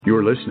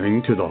You're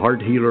listening to the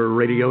Heart Healer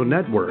Radio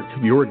Network,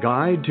 your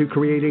guide to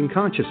creating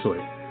consciously.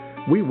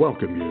 We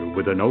welcome you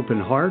with an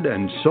open heart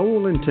and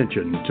sole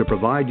intention to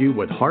provide you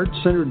with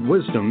heart-centered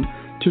wisdom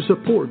to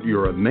support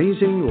your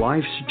amazing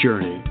life's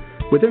journey,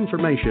 with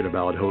information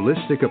about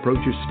holistic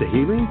approaches to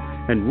healing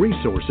and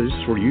resources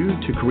for you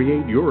to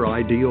create your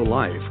ideal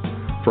life.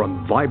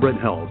 From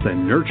vibrant health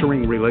and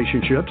nurturing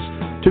relationships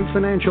to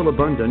financial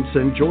abundance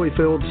and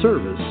joy-filled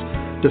service,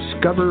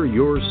 discover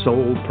your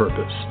soul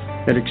purpose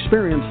and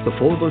experience the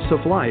fullness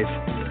of life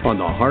on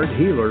the Heart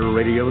Healer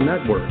Radio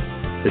Network.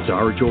 It's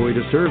our joy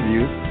to serve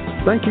you.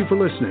 Thank you for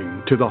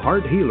listening to the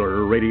Heart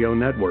Healer Radio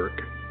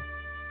Network.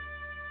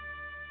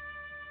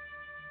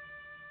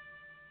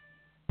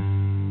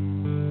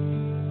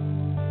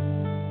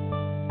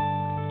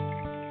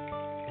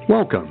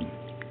 Welcome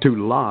to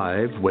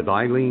Live with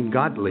Ilene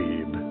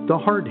Gottlieb, the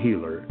Heart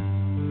Healer.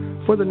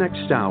 For the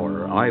next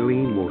hour,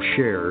 Ilene will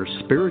share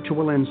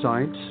spiritual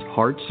insights,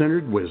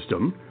 heart-centered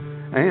wisdom,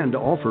 and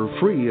offer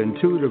free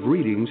intuitive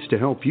readings to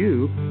help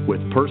you with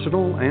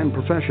personal and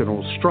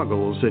professional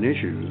struggles and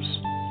issues.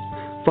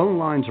 Phone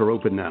lines are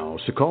open now,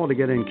 so call to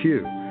get in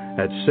queue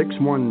at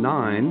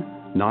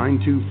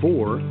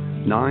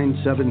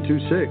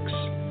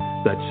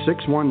 619-924-9726. That's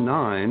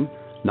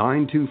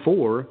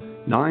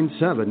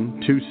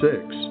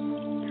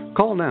 619-924-9726.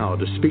 Call now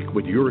to speak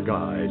with your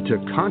guide to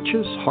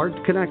Conscious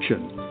Heart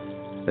Connection.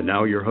 And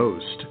now your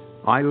host,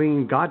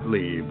 Ilene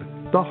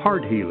Gottlieb, the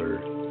Heart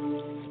Healer.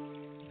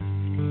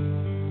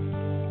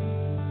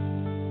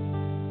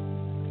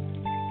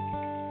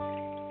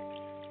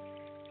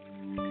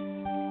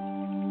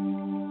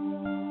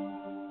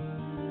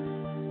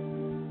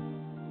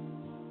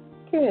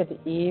 Good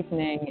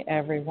evening,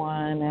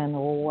 everyone, and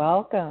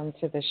welcome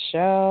to the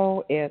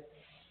show. It's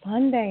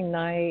Sunday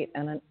night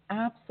and an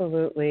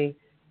absolutely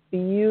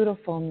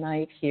beautiful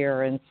night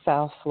here in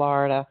South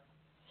Florida.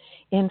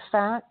 In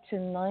fact,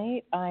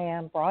 tonight I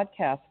am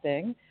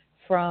broadcasting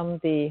from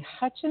the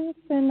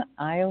Hutchinson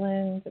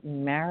Island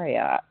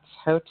Marriott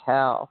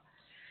Hotel.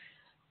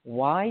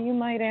 Why, you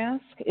might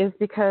ask, is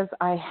because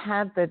I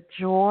had the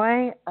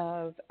joy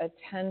of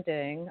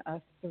attending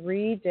a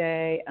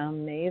 3-day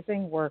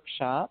amazing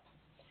workshop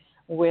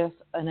with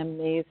an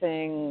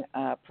amazing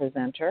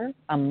presenter,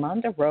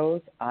 Amanda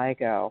Rose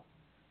Igo.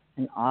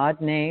 An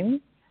odd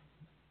name,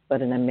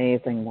 but an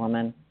amazing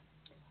woman.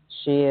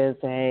 She is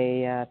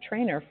a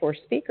trainer for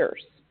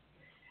speakers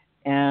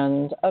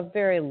and a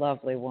very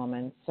lovely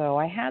woman. So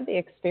I had the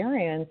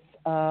experience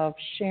of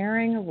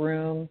sharing a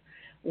room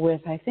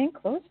with, I think,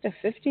 close to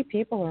 50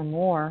 people or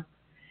more,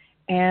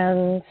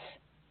 and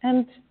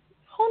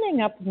honing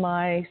up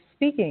my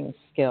speaking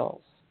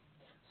skills.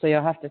 So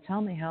you'll have to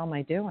tell me, how am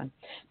I doing?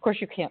 Of course,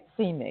 you can't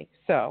see me,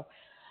 so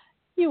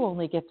you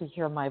only get to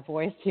hear my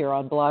voice here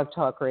on Blog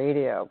Talk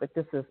Radio, but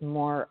this is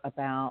more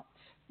about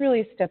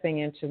really stepping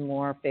into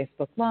more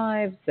Facebook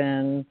Lives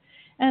and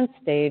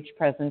stage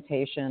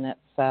presentation,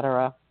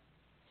 etc.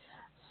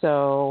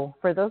 So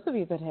for those of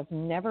you that have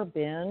never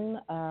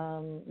been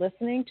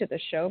listening to the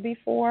show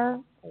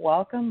before,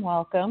 welcome,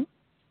 welcome.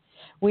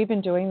 We've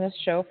been doing this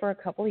show for a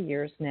couple of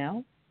years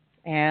now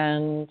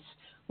and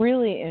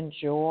really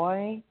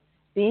enjoy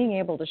being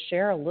able to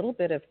share a little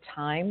bit of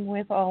time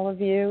with all of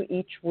you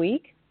each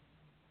week.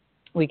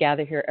 We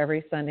gather here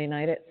every Sunday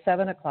night at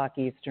 7 o'clock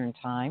Eastern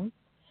Time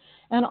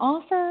and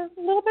offer a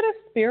little bit of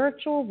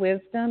spiritual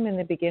wisdom in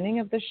the beginning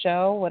of the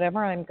show,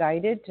 whatever I'm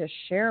guided to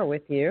share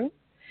with you.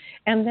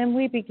 And then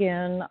we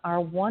begin our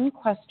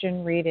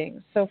one-question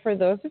reading. So for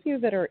those of you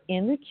that are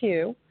in the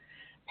queue,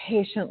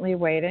 patiently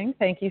waiting,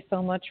 thank you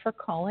so much for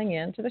calling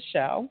in to the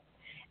show.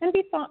 And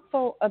be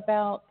thoughtful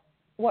about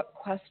what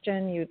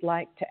question you'd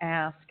like to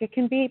ask. It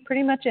can be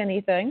pretty much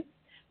anything.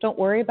 Don't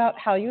worry about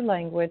how you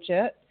language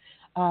it.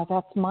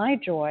 That's my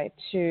joy,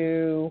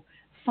 to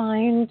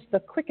find the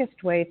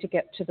quickest way to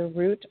get to the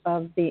root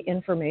of the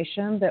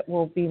information that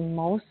will be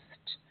most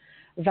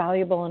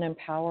valuable and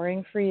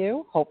empowering for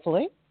you,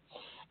 hopefully.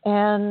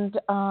 And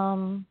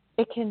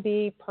it can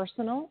be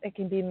personal. It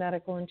can be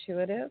medical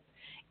intuitive.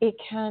 It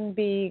can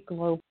be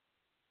global,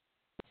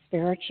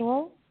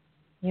 spiritual,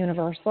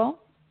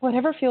 universal,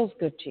 whatever feels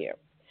good to you.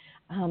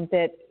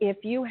 That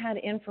if you had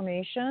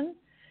information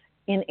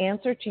in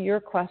answer to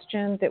your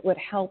question that would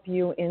help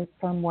you in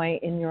some way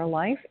in your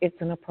life, it's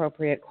an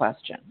appropriate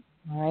question,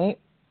 all right?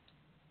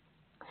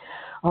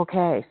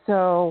 Okay,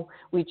 so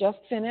we just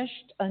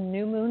finished a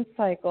new moon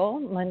cycle.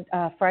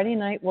 Friday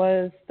night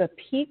was the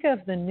peak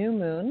of the new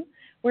moon.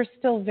 We're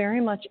still very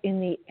much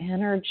in the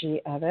energy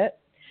of it.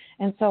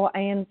 And so I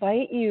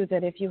invite you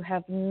that if you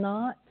have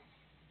not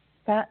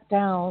sat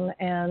down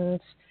and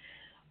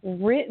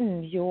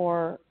written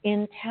your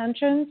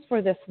intentions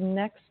for this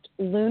next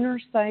lunar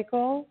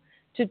cycle,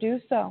 to do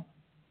so,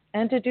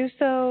 and to do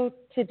so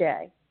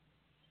today.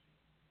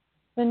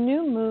 The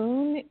new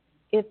moon,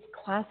 it's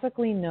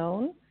classically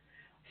known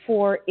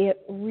for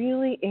it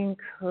really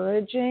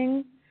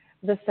encouraging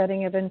the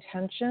setting of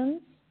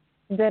intentions,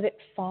 that it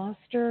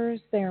fosters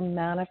their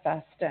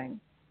manifesting.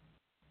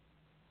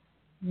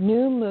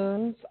 New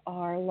moons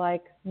are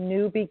like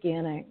new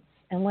beginnings.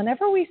 And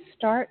whenever we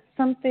start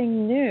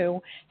something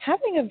new,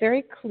 having a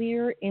very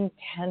clear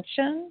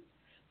intention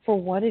for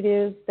what it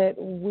is that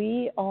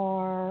we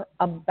are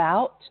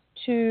about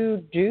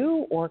to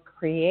do or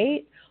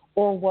create,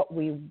 or what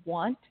we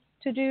want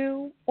to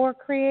do or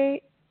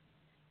create,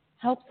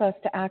 helps us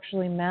to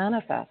actually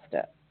manifest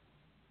it.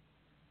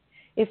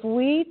 If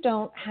we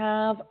don't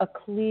have a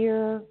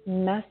clear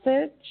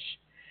message,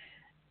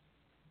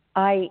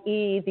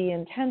 i.e. the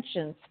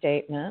intention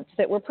statement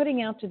that we're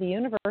putting out to the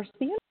universe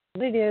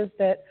it is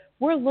that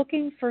we're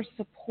looking for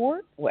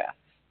support with,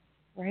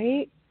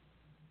 right?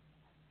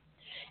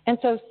 And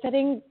so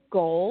setting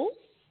goals,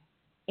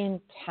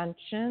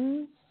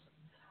 intentions,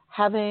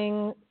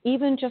 having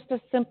even just a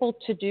simple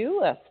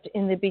to-do list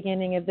in the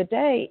beginning of the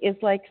day is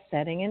like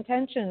setting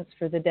intentions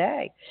for the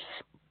day,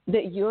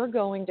 that you're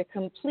going to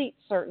complete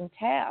certain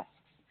tasks.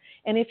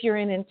 And if you're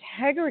in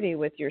integrity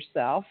with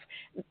yourself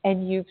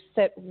and you've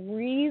set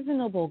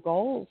reasonable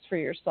goals for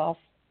yourself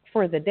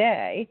for the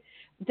day,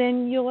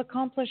 then you'll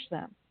accomplish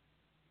them.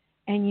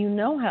 And you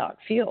know how it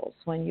feels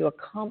when you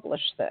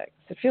accomplish things.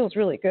 It feels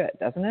really good,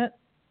 doesn't it?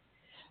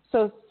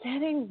 So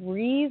setting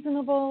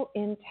reasonable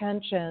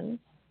intentions,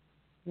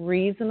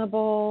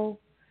 reasonable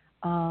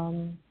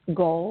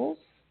goals,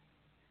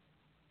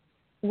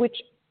 which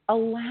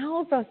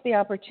allows us the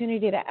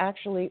opportunity to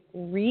actually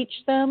reach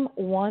them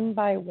one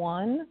by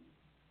one,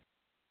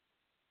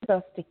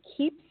 us to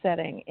keep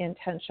setting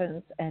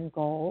intentions and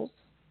goals,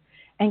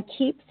 and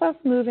keeps us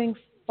moving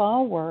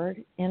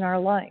forward in our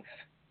life.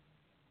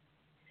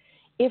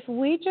 If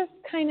we just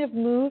kind of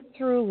move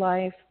through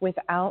life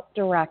without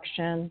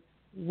direction,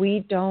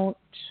 we don't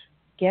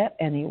get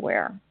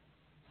anywhere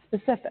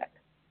specific.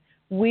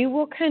 We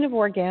will kind of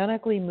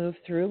organically move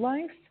through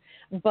life,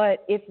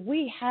 but if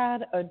we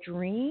had a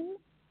dream,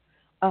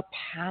 a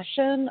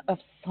passion of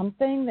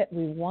something that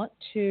we want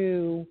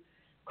to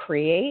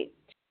create,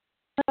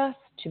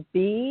 to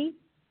be,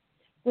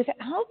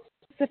 without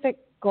specific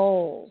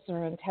goals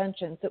or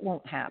intentions, it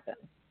won't happen.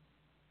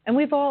 And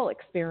we've all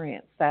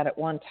experienced that at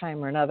one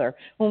time or another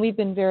when we've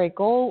been very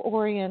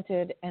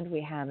goal-oriented and we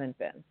haven't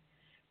been.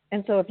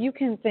 And so if you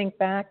can think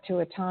back to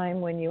a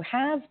time when you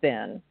have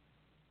been,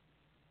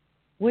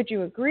 would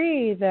you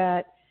agree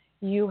that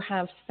you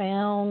have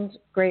found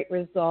great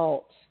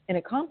results in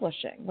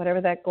accomplishing whatever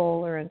that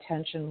goal or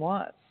intention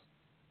was?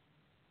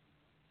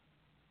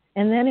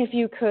 And then if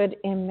you could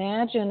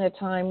imagine a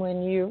time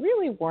when you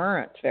really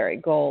weren't very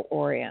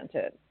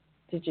goal-oriented,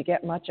 did you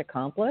get much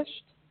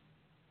accomplished?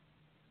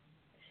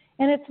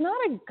 And it's not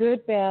a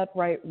good, bad,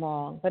 right,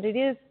 wrong, but it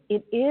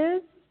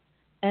is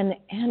an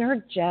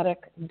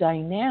energetic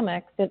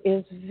dynamic that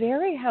is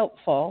very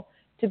helpful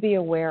to be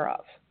aware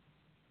of.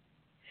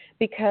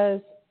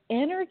 Because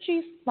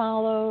energy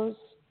follows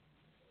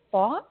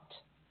thought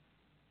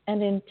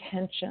and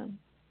intention.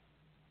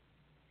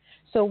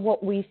 So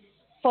what we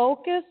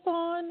focus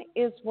on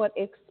is what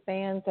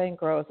expands and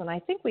grows. And I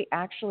think we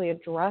actually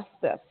addressed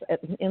this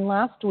in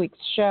last week's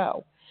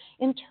show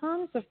in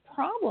terms of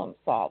problem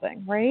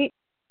solving, right?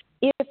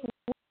 If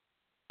we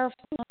are,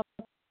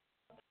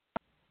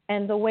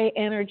 and the way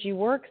energy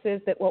works is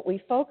that what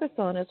we focus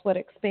on is what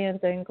expands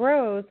and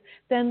grows,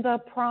 then the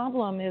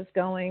problem is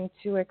going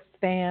to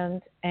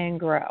expand and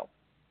grow.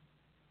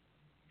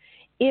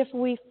 If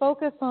we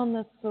focus on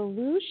the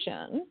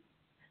solution,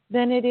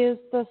 then it is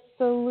the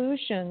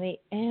solution, the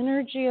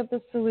energy of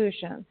the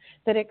solution,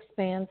 that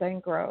expands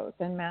and grows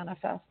and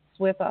manifests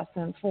with us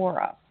and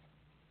for us.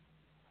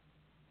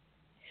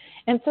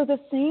 And so the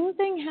same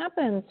thing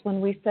happens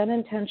when we set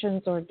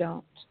intentions or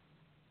don't.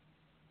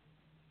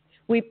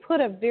 We put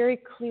a very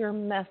clear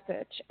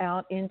message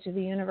out into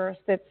the universe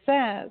that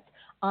says,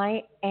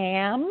 I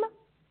am,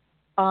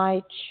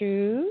 I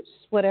choose,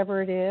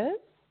 whatever it is.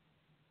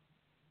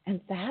 And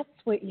that's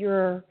what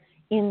you're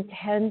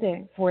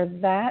intending for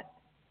that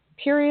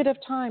period of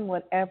time,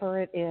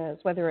 whatever it is,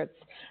 whether it's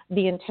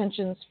the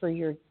intentions for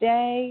your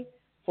day,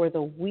 for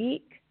the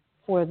week,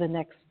 for the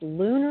next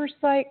lunar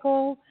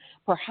cycle.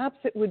 Perhaps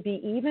it would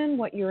be even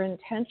what your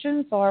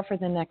intentions are for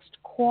the next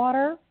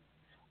quarter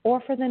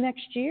or for the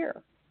next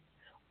year.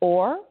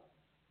 Or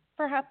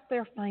perhaps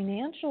they're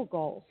financial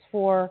goals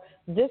for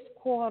this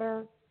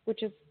quarter,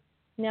 which is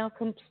now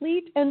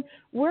complete. And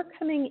we're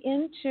coming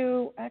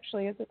into,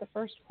 actually, is it the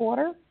first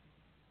quarter?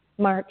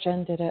 March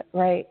ended it,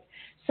 right?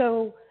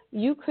 So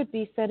you could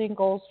be setting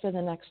goals for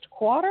the next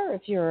quarter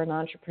if you're an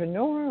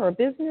entrepreneur or a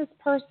business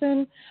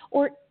person,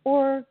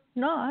 or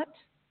not,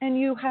 and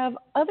you have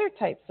other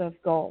types of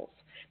goals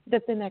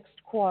that the next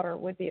quarter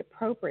would be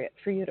appropriate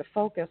for you to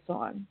focus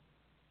on.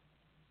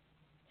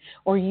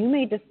 Or you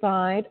may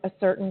decide a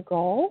certain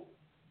goal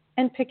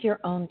and pick your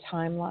own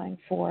timeline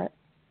for it.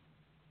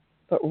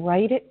 But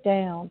write it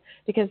down,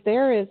 because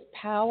there is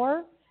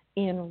power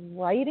in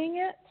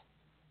writing it,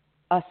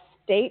 a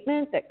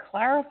statement that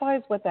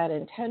clarifies what that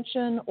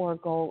intention or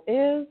goal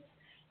is,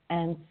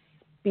 and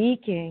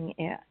speaking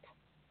it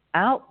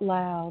out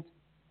loud,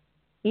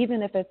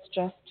 even if it's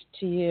just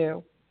to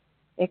you.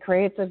 It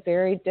creates a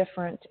very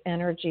different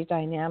energy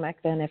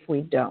dynamic than if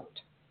we don't.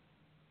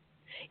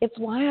 It's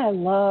why I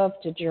love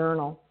to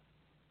journal.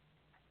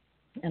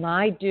 And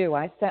I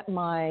set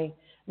my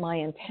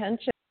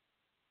intention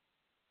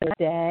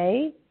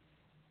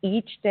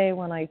each day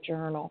when I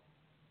journal,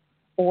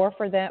 or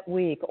for that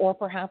week, or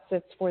perhaps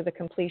it's for the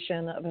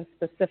completion of a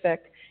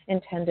specific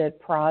intended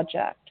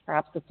project.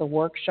 Perhaps it's a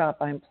workshop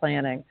I'm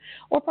planning,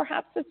 or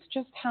perhaps it's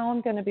just how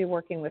I'm going to be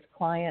working with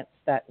clients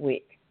that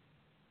week,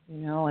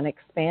 and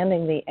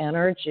expanding the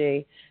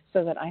energy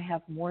so that I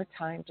have more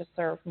time to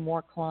serve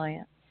more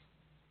clients.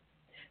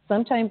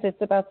 Sometimes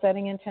it's about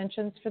setting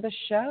intentions for the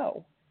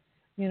show,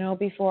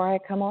 before I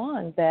come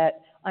on,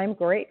 that I'm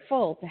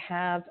grateful to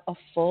have a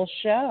full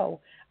show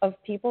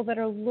of people that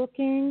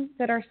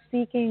are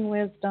seeking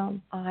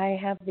wisdom. I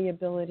have the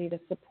ability to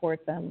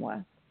support them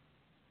with.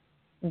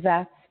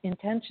 That's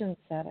intention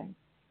setting.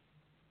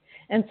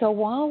 And so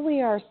while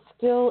we are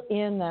still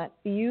in that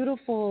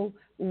beautiful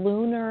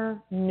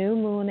lunar new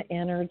moon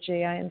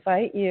energy, I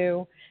invite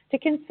you to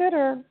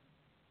consider,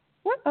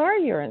 what are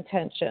your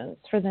intentions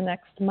for the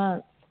next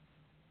month?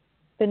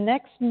 The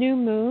next new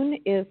moon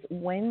is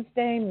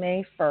Wednesday,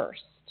 May 1st.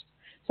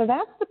 So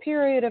that's the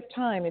period of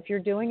time, if you're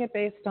doing it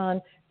based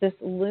on this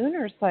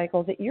lunar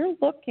cycle, that you're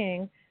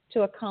looking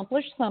to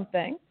accomplish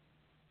something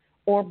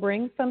or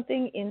bring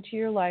something into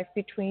your life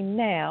between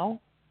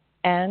now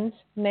and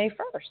May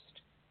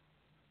 1st.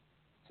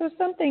 So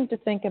something to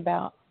think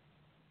about.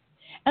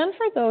 And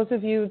for those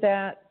of you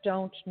that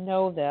don't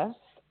know this,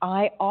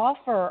 I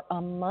offer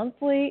a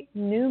monthly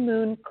new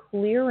moon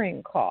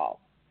clearing call.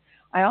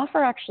 I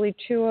offer actually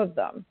two of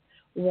them.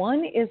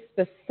 One is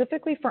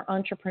specifically for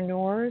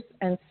entrepreneurs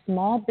and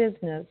small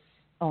business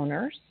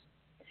owners,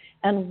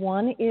 and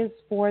one is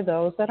for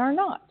those that are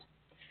not.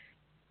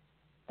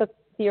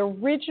 The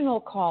original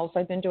calls,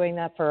 I've been doing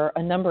that for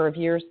a number of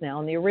years now,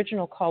 and the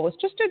original call was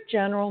just a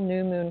general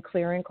new moon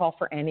clearing call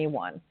for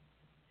anyone.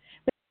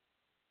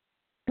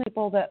 The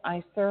people that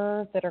I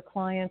serve that are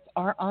clients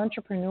are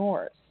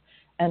entrepreneurs,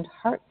 and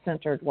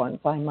heart-centered ones,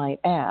 I might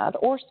add,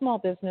 or small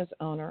business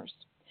owners.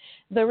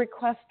 The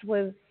request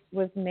was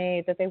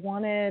made that they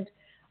wanted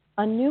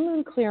a new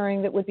moon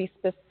clearing that would be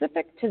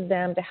specific to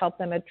them to help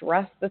them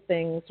address the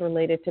things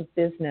related to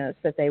business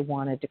that they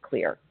wanted to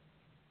clear.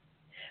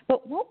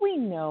 But what we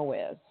know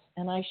is,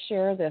 and I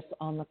share this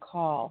on the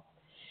call,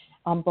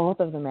 on both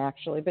of them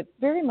actually, but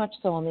very much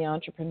so on the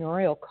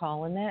entrepreneurial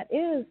call, and that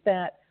is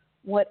that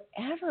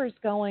whatever's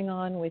going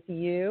on with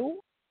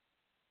you,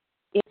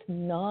 it's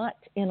not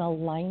in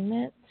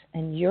alignment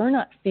and you're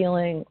not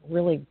feeling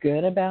really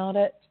good about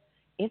it,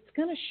 it's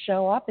going to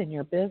show up in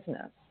your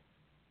business.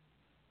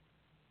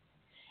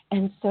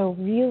 And so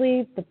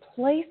really the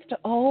place to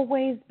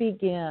always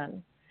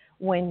begin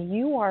when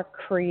you are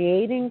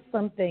creating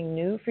something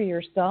new for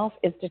yourself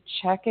is to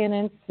check in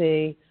and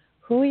see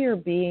who you're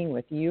being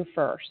with you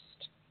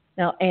first.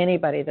 Now,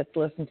 anybody that's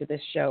listened to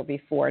this show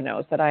before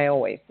knows that I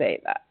always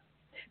say that,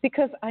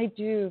 because I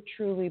do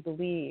truly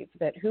believe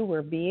that who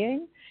we're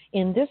being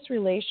in this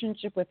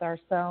relationship with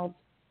ourselves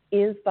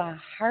is the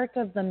heart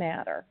of the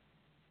matter.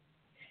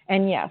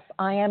 And yes,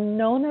 I am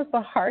known as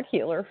the heart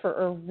healer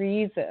for a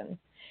reason.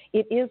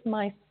 It is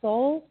my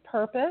soul's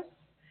purpose,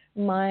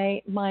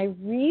 my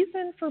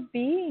reason for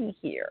being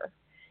here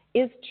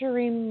is to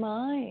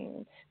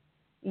remind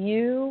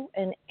you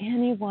and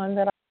anyone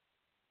that I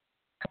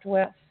interact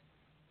with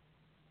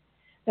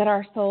that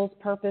our soul's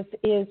purpose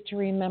is to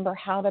remember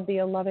how to be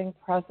a loving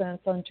presence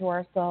unto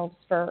ourselves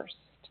first.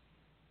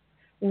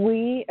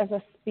 We as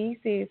a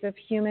species of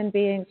human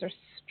beings are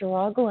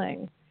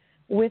struggling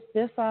with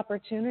this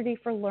opportunity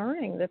for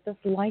learning that this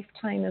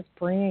lifetime is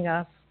bringing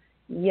us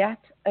yet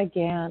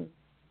again.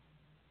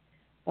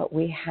 But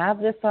we have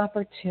this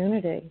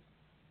opportunity,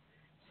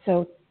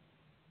 so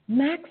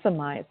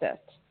maximize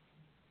it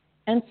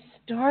and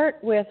start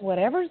with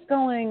whatever's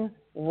going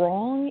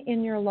wrong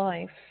in your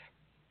life.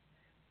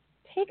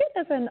 Take it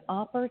as an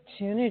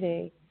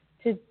opportunity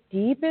to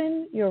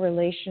deepen your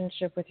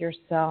relationship with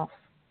yourself,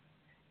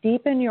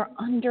 deepen your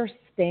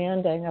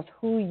understanding of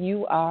who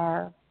you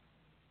are.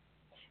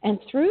 And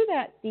through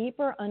that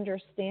deeper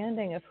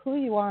understanding of who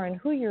you are and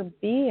who you're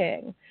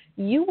being,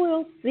 you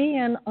will see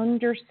and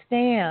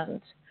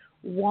understand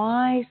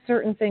why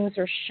certain things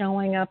are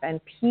showing up and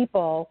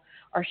people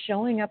are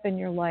showing up in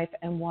your life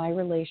and why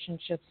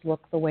relationships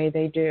look the way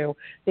they do,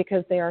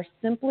 because they are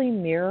simply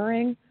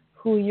mirroring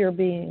who you're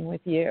being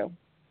with you.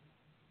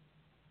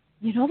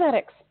 You know that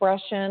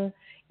expression,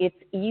 it's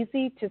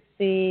easy to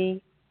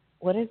see,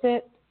 what is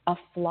it, a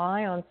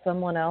fly on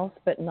someone else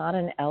but not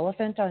an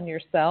elephant on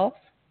yourself?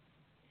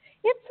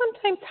 It's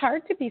sometimes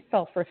hard to be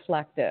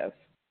self-reflective,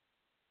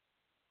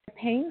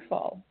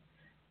 painful.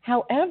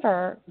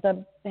 However,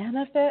 the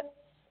benefits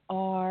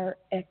are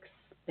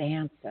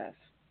expansive.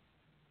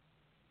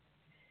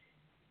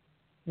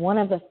 One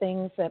of the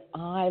things that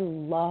I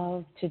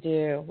love to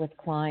do with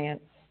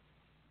clients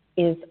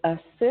is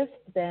assist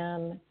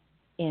them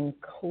in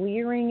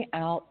clearing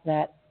out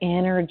that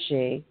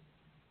energy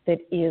that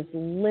is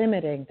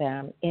limiting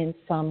them in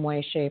some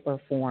way, shape, or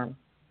form.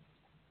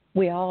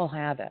 We all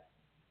have it.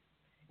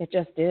 It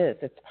just is.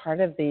 It's part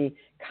of the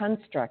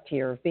construct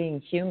here of being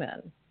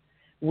human.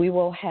 We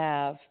will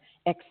have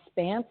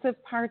expansive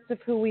parts of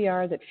who we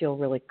are that feel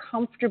really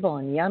comfortable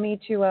and yummy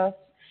to us.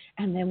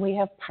 And then we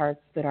have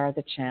parts that are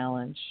the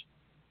challenge.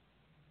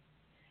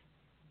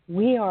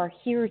 We are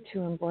here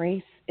to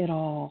embrace it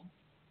all,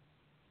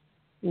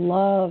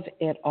 love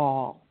it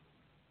all.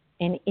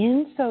 And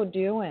in so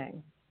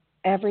doing,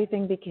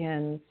 everything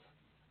begins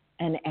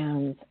and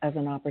ends as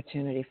an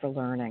opportunity for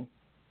learning.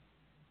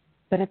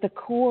 But at the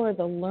core,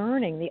 the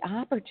learning, the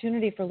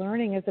opportunity for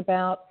learning is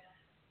about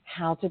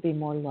how to be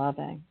more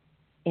loving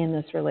in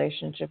this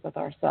relationship with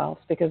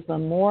ourselves. Because the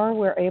more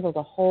we're able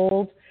to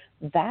hold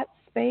that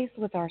space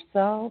with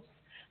ourselves,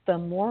 the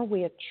more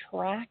we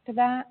attract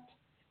that,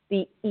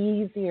 the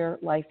easier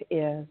life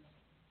is.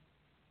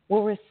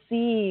 We'll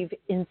receive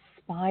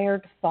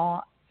inspired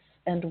thoughts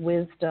and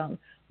wisdom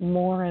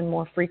more and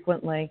more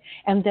frequently.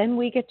 And then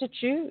we get to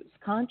choose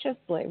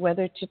consciously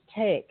whether to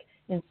take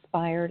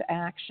inspired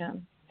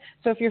action.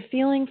 So if you're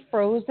feeling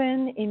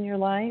frozen in your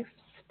life,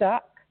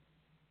 stuck,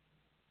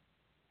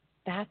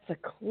 that's a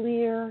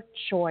clear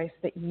choice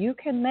that you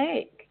can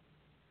make,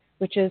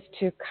 which is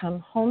to come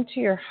home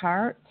to your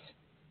heart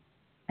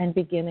and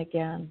begin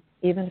again,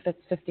 even if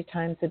it's 50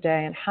 times a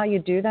day. And how you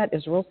do that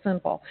is real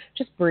simple.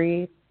 Just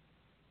breathe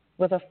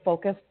with a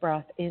focused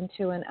breath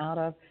into and out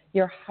of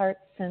your heart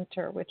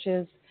center, which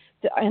is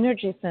the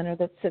energy center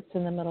that sits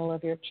in the middle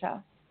of your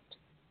chest.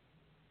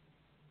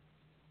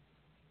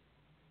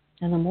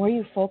 And the more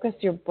you focus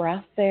your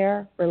breath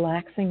there,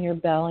 relaxing your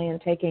belly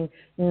and taking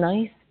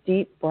nice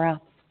deep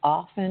breaths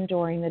often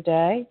during the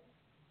day,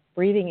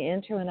 breathing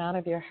into and out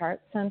of your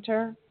heart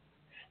center,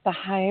 the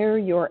higher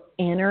your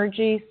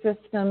energy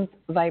system's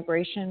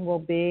vibration will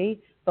be,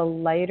 the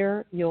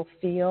lighter you'll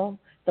feel,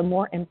 the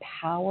more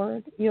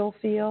empowered you'll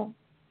feel.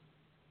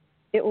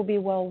 It will be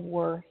well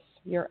worth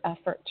your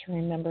effort to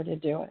remember to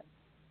do it.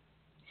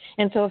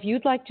 And so if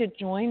you'd like to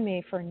join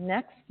me for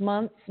next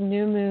month's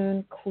new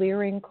moon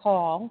clearing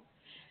call,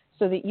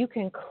 so that you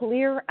can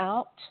clear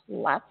out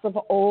lots of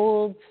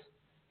old,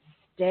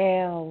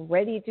 stale,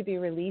 ready to be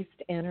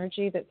released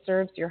energy that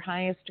serves your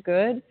highest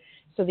good,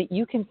 so that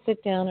you can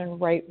sit down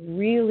and write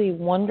really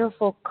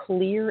wonderful,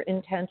 clear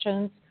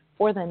intentions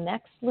for the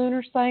next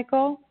lunar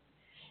cycle,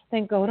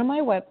 then go to my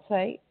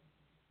website.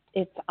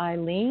 It's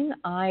Ilene,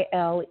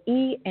 ILENE,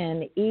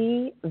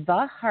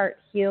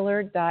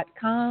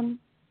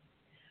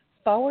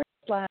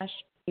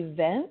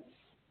 thehearthealer.com/events.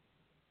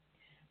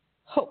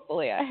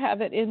 Hopefully I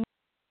have it in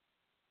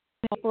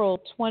April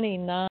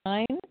 29,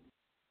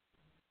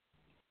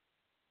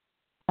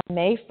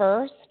 May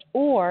 1st,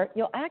 or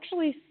you'll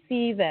actually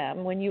see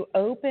them when you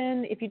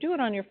open, if you do it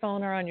on your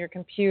phone or on your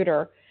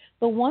computer.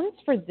 The ones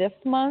for this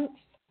month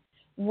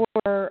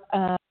were,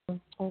 oh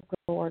good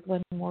Lord,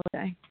 when were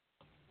they?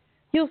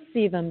 You'll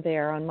see them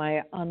there on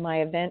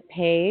my event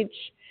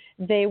page.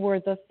 They were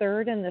the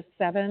 3rd and the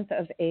 7th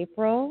of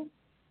April.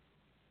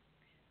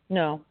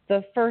 No,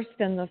 the 1st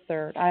and the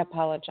 3rd. I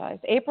apologize.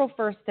 April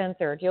 1st and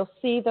 3rd. You'll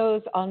see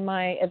those on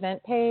my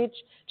event page.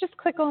 Just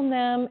click on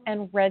them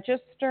and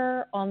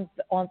register on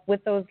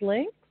with those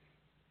links,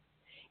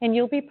 and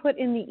you'll be put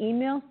in the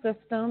email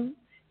system.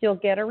 You'll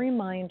get a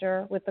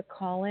reminder with the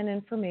call-in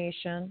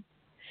information.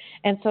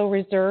 And so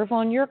reserve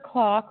on your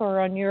clock or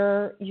on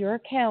your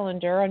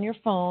calendar, on your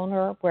phone,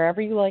 or wherever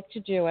you like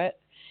to do it.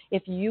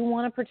 If you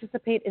want to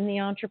participate in the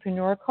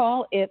entrepreneur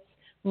call, it's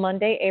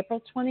Monday,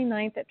 April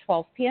 29th at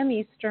 12 p.m.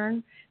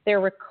 Eastern. They're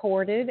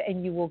recorded,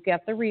 and you will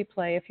get the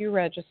replay if you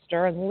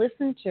register and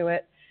listen to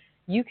it.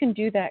 You can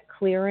do that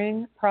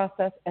clearing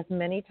process as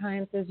many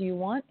times as you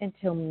want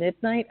until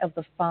midnight of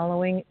the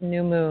following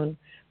new moon,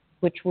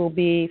 which will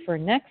be for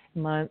next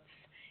month.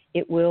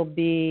 It will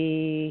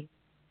be,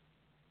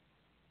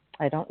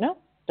 I don't know.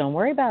 Don't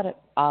worry about it.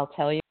 I'll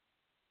tell you.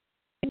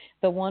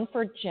 The one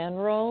for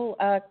general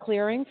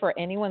clearing for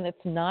anyone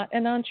that's not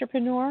an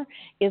entrepreneur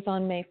is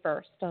on May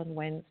 1st, on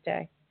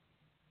Wednesday.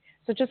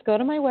 So just go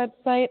to my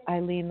website,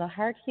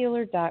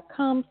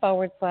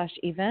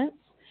 IleneTheHeartHealer.com/events,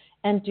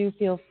 and do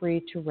feel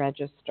free to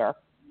register,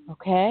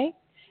 okay?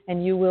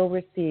 And you will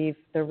receive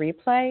the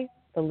replay,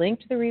 the link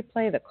to the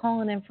replay, the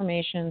call-in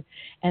information,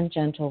 and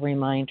gentle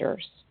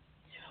reminders.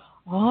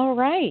 All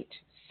right.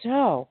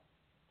 So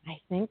I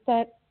think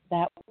that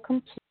will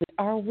complete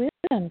our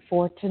wisdom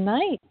for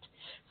tonight.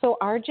 So,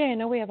 RJ, I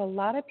know we have a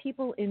lot of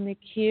people in the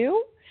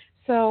queue,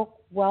 so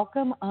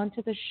welcome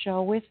onto the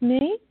show with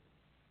me.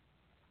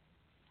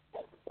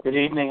 Good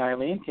evening,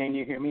 Ilene. Can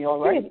you hear me all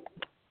right? Good.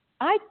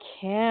 I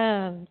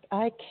can,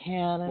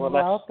 and well,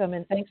 welcome,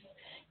 and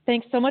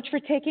thanks so much for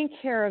taking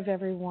care of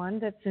everyone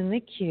that's in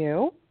the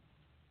queue.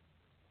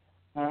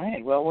 All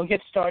right, well, we'll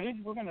get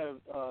started. We're going to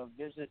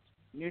visit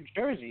New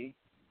Jersey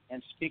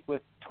and speak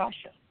with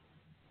Tasha.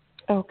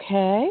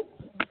 Okay.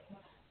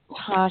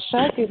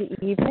 Tasha, good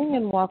evening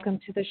and welcome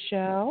to the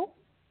show.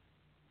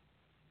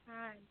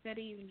 Hi, good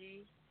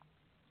evening.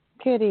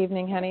 Good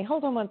evening, honey.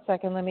 Hold on one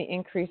second. Let me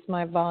increase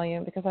my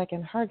volume because I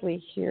can hardly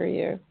hear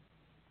you.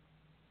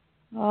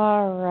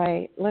 All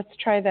right, let's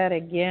try that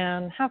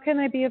again. How can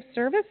I be of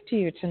service to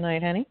you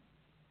tonight, honey?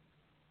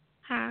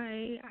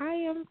 Hi, I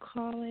am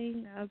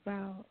calling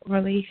about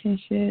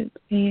relationships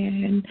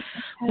and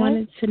Okay.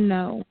 wanted to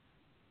know,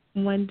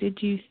 when did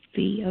you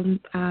see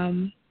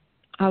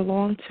a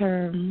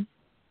long-term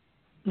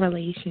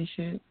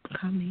relationship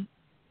coming?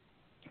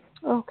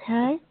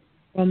 Okay.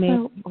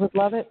 Romantic. So would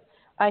love it.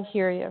 I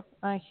hear you.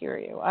 I hear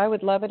you. I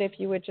would love it if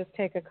you would just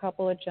take a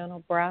couple of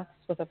gentle breaths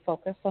with a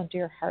focus onto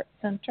your heart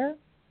center.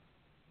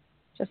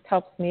 Just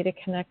helps me to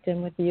connect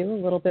in with you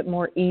a little bit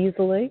more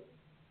easily.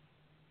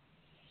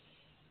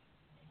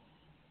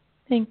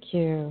 Thank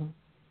you.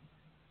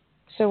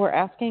 So we're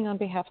asking on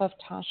behalf of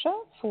Tasha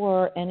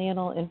for any and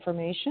all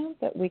information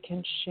that we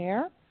can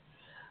share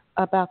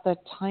about the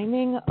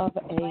timing of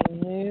a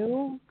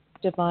new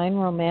divine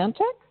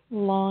romantic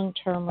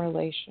long-term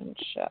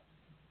relationship.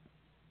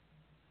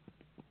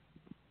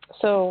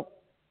 So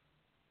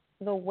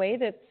the way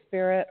that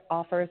Spirit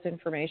offers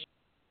information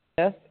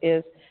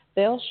is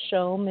they'll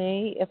show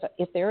me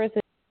if there is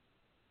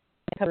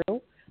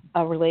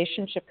a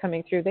relationship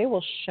coming through, they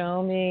will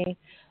show me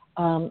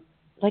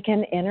like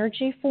an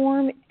energy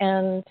form,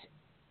 and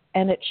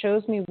it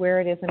shows me where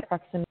it is in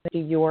proximity to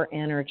your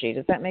energy.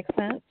 Does that make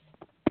sense?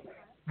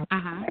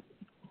 Uh-huh.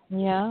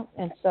 Yeah.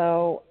 And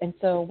so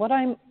what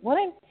I'm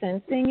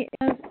sensing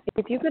is,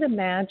 if you could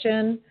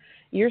imagine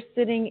you're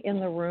sitting in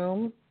the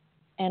room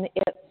and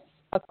it's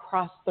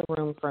across the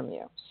room from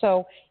you.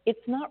 So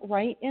it's not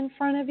right in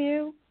front of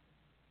you,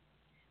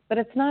 but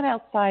it's not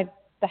outside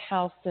the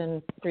house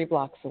and 3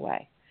 blocks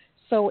away.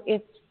 So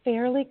it's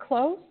fairly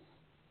close,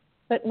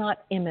 but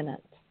not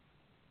imminent.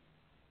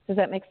 Does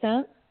that make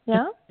sense?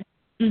 Yeah?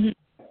 Mm-hmm.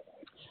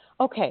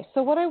 Okay,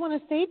 so what I want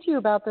to say to you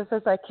about this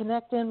as I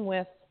connect in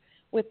with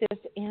this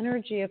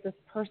energy of this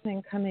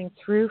person coming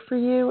through for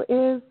you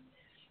is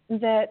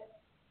that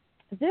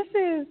this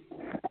is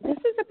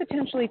a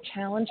potentially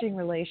challenging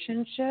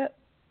relationship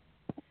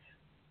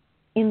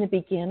in the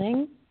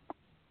beginning,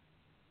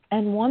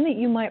 and one that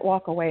you might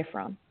walk away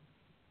from.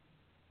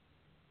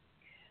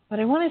 But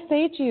I want to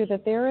say to you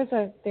that there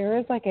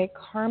is like a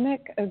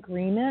karmic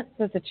agreement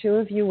that the two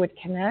of you would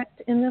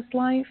connect in this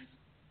life.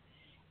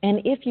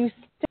 And if you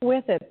stick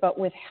with it, but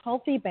with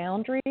healthy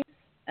boundaries,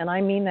 and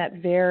I mean that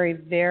very,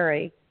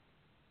 very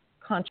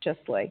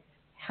consciously,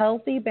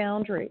 healthy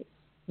boundaries,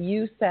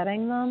 you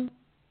setting them,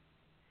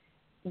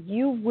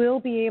 you will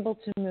be able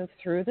to move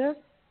through this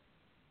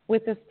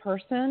with this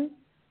person.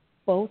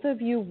 Both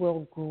of you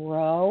will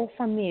grow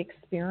from the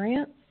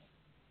experience,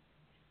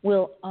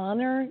 will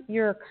honor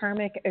your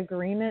karmic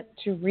agreement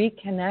to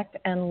reconnect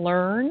and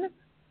learn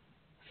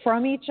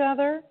from each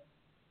other,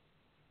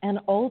 and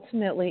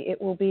ultimately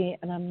it will be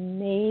an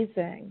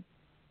amazing.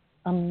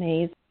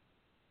 Does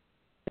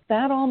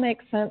that all make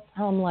sense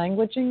how I'm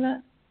languaging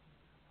that?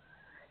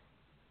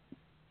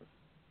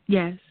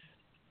 Yes.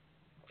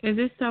 Is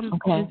this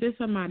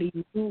somebody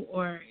new,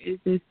 or is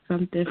this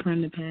something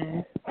from the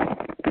past?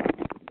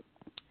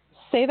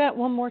 Say that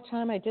one more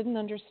time. I didn't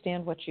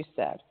understand what you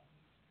said.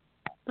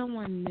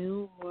 Someone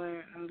new,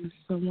 or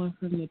someone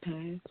from the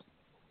past?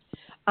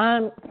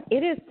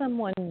 It is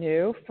someone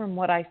new from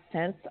what I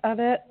sense of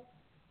it.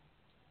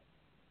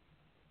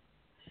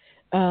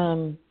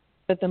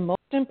 But the most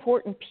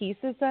important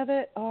pieces of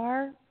it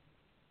are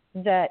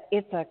that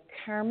it's a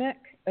karmic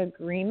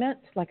agreement,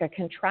 like a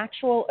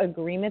contractual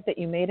agreement that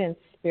you made in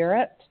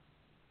spirit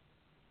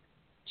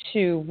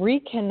to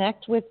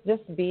reconnect with this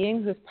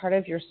being who's part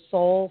of your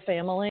soul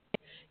family.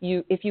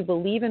 If you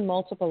believe in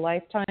multiple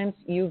lifetimes,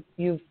 you've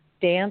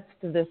danced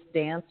this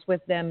dance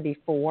with them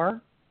before.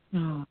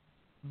 Oh.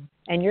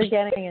 And you're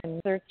getting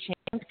another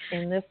chance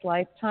in this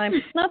lifetime.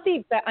 Not the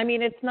exact, I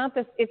mean, it's not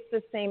this. It's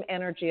the same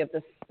energy of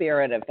the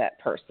spirit of that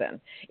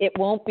person. It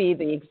won't be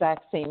the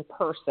exact same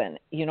person.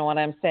 You know what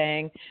I'm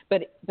saying?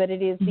 But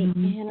it is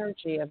the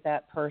energy of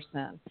that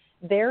person.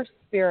 Their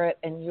spirit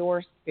and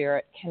your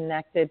spirit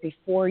connected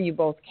before you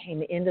both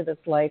came into this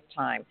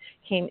lifetime,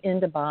 came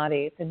into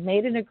bodies, and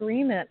made an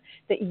agreement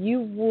that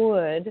you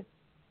would,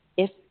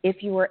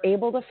 if you were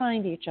able to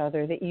find each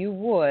other, that you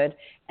would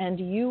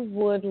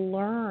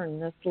learn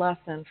this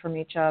lesson from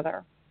each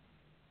other.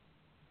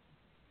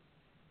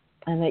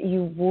 And that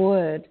you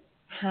would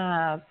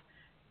have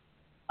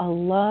a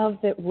love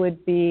that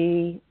would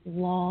be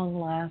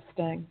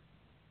long-lasting,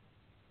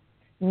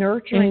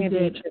 nurturing of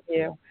each of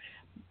you.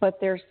 But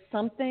there's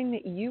something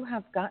that you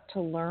have got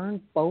to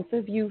learn, both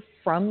of you,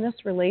 from this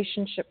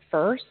relationship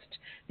first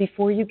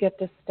before you get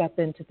to step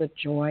into the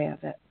joy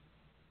of it.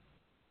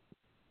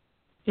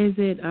 Is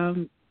it,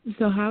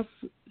 so how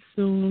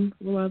soon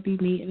will I be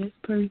meeting this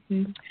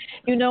person?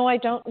 You know, I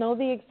don't know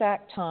the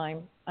exact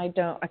time. I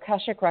don't.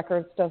 Akashic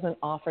Records doesn't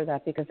offer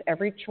that because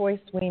every choice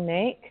we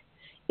make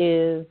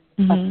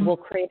will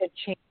create a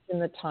change in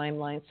the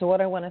timeline. So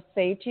what I want to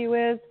say to you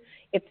is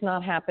it's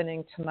not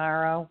happening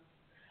tomorrow.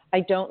 I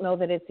don't know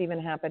that it's even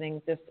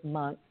happening this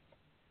month,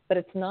 but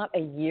it's not a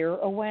year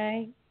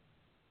away.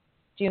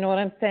 Do you know what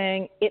I'm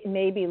saying? It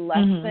may be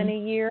less than a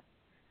year.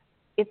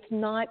 It's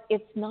not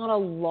a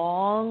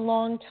long,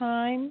 long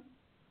time,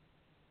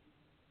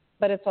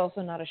 but it's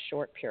also not a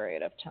short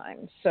period of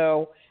time.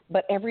 So,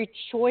 but every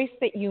choice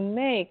that you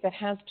make that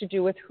has to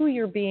do with who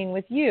you're being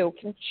with you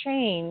can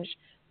change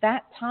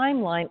that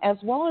timeline as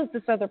well as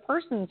this other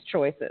person's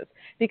choices,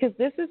 because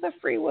this is a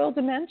free will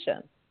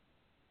dimension.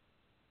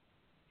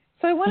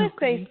 So I want to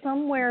say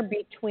somewhere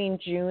between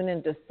June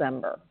and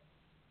December.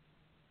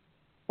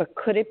 But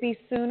could it be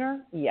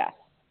sooner? Yes.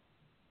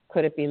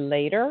 Could it be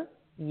later?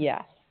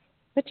 Yes.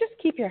 But just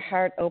keep your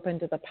heart open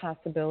to the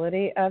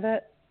possibility of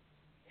it.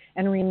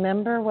 And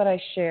remember what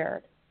I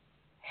shared.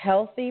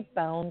 Healthy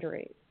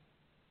boundaries.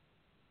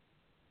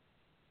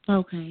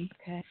 Okay.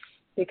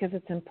 Because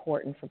it's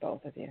important for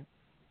both of you.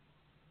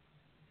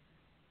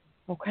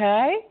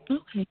 Okay?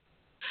 Okay.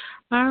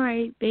 All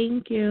right.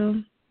 Thank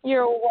you.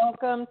 You're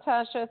welcome,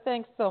 Tasha.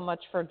 Thanks so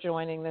much for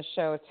joining the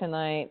show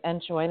tonight.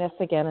 And join us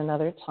again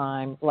another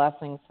time.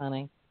 Blessings,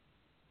 honey.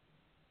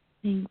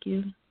 Thank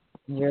you.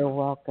 You're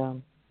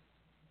welcome.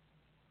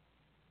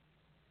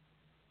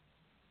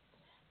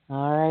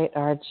 All right,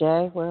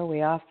 RJ, where are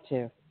we off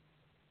to?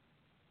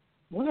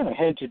 We're going to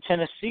head to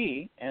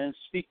Tennessee and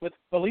speak with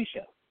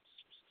Felicia.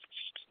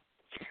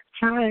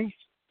 Hi.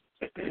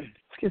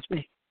 Excuse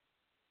me.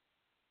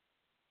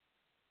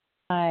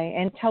 Hi,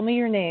 and tell me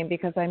your name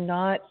because I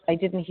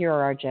didn't hear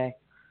RJ.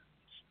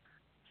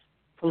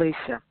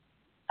 Felicia.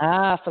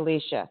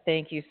 Felicia.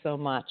 Thank you so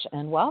much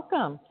and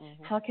welcome.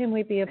 Mm-hmm. How can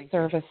we be of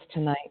service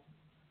tonight?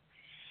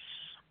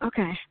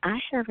 Okay, I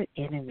have an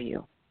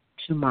interview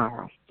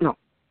tomorrow. No,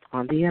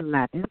 on the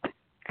 11th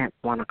at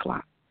 1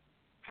 o'clock.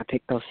 I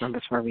picked those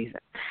numbers for a reason.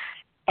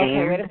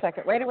 Okay, wait a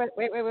second.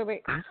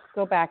 Wait.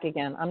 Go back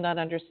again. I'm not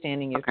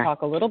understanding you. Okay.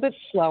 Talk a little bit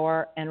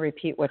slower and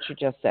repeat what you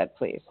just said,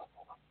 please.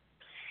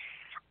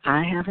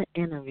 I have an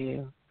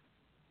interview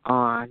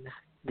on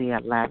the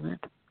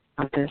 11th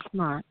of this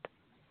month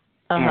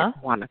at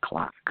 1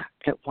 o'clock.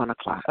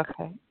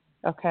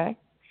 Okay.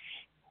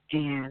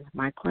 And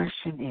my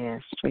question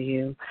is for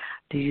you,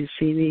 do you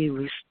see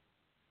me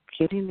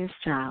getting this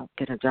job,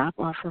 get a job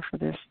offer for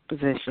this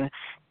position,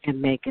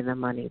 and making the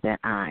money that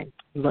I'm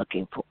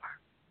looking for?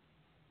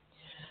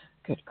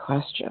 Good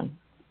question.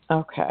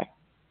 Okay.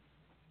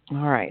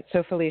 All right.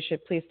 So, Felicia,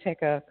 please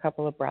take a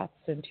couple of breaths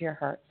into your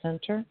heart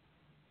center.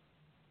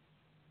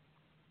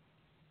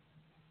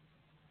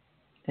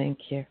 Thank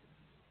you.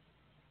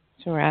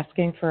 So we're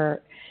asking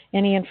for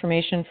any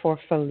information for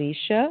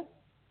Felicia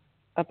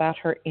about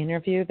her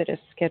interview that is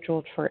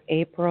scheduled for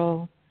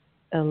April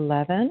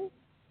 11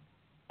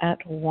 at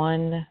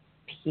 1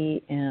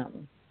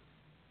 p.m.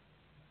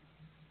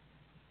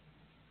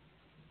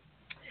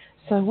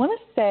 So I want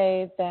to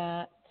say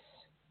that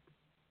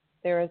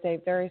there is a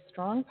very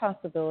strong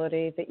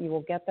possibility that you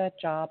will get that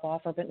job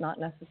offer, but not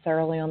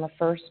necessarily on the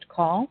first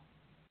call.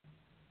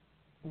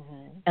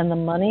 Mm-hmm. And the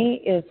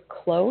money is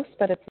close,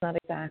 but it's not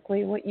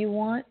exactly what you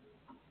want.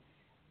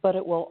 But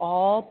it will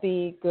all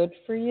be good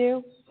for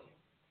you,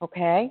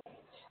 okay?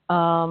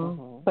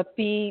 But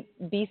be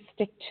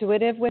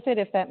stick-to-itive with it,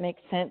 if that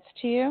makes sense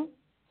to you.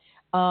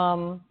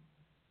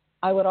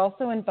 I would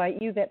also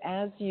invite you that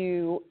as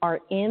you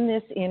are in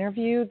this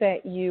interview,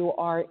 that you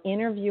are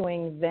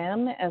interviewing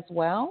them as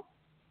well,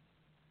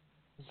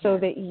 so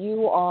that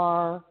you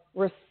are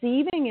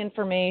receiving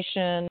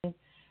information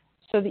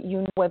so that you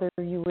know whether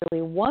you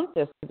really want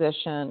this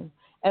position,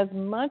 as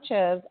much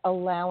as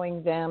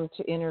allowing them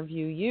to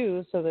interview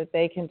you so that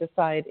they can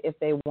decide if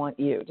they want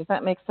you. Does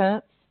that make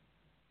sense?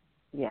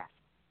 Yes.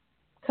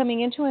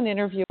 Coming into an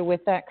interview with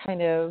that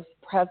kind of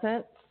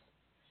presence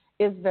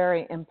is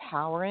very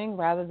empowering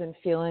rather than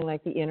feeling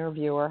like the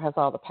interviewer has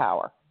all the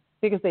power,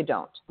 because they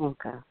don't.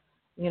 Okay.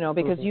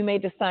 Because you may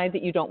decide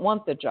that you don't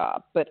want the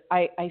job, but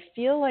I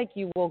feel like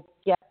you will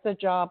get the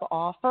job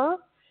offer,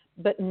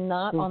 but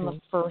not on the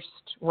first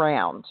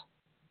round.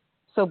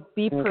 So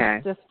be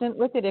persistent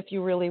with it if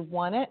you really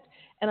want it.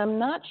 And I'm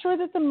not sure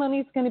that the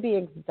money's going to be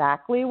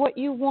exactly what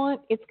you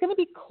want. It's going to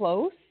be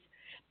close,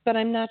 but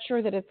I'm not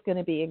sure that it's going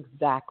to be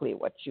exactly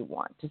what you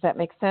want. Does that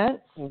make sense?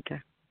 Okay.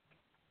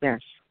 Yes.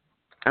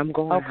 I'm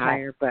going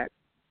higher, but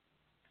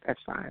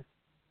that's fine.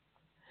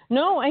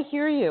 No, I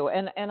hear you.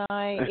 And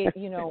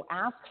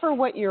ask for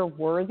what you're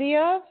worthy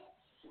of.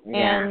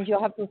 Yeah. And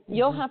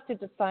you'll have to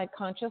decide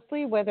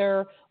consciously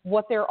whether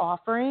what they're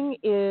offering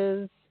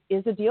is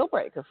a deal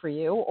breaker for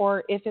you,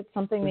 or if it's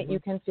something that you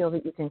can feel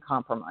that you can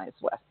compromise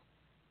with.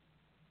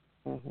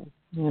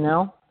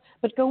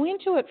 But go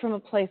into it from a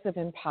place of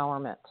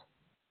empowerment.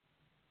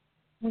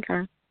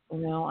 Okay.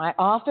 I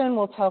often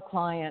will tell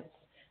clients,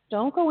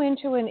 don't go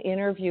into an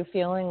interview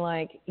feeling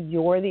like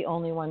you're the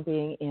only one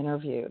being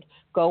interviewed.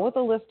 Go with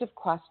a list of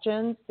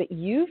questions that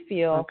you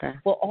feel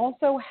will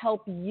also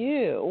help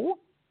you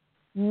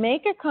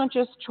make a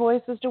conscious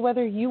choice as to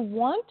whether you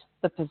want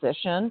the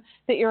position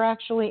that you're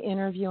actually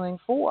interviewing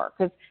for,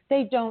 because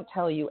they don't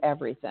tell you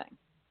everything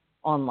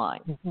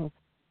online. You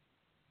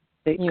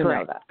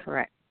know that.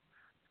 Correct.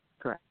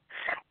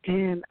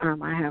 And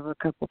I have a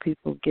couple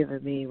people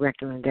giving me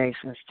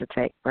recommendation letters to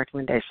take.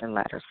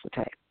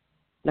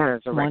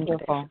 Letters of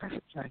recommendation, I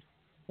should say.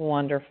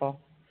 Wonderful.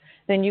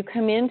 then you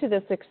come into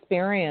this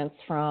experience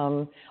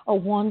from a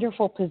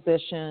wonderful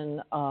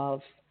position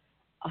of,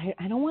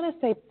 I don't want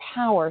to say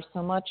power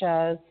so much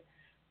as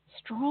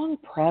strong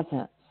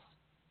presence,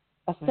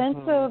 a sense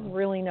of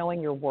really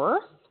knowing your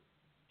worth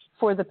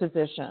for the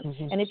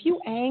position. And if you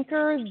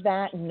anchor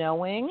that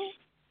knowing,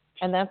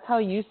 and that's how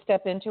you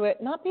step into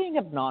it, not being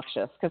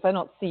obnoxious, because I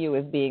don't see you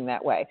as being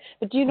that way,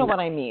 but do you know what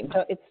I mean?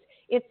 So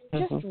it's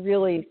just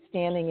really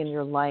standing in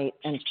your light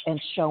and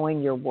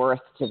showing your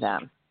worth to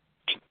them.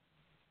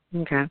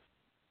 Okay.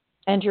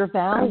 And your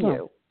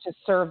value to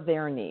serve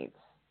their needs.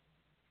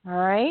 All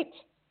right?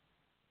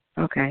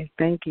 Okay.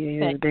 Thank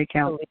you. Big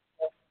help.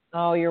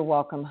 Oh, you're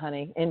welcome,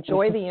 honey.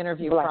 Enjoy the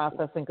interview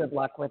process and good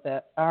luck with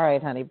it. All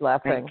right, honey.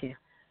 Blessing. Thank you.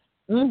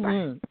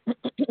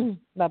 Bye.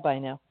 Bye-bye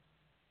now.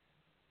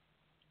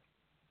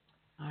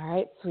 All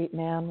right, sweet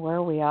man. Where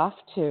are we off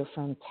to?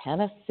 From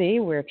Tennessee,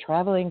 we're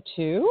traveling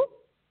to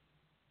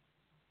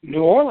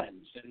New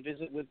Orleans and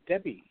visit with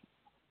Debbie.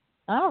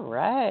 All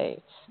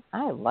right.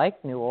 I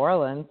like New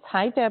Orleans.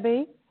 Hi,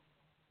 Debbie.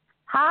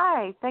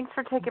 Hi. Thanks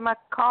for taking my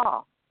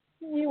call.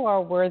 You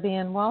are worthy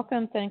and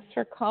welcome. Thanks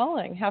for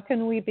calling. How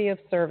can we be of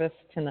service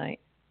tonight?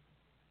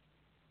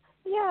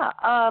 Yeah,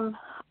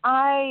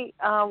 I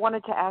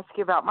wanted to ask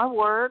you about my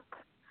work,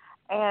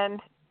 and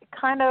it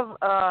kind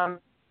of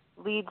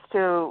leads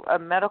to a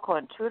medical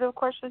intuitive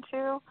question,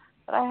 too,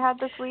 that I had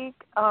this week.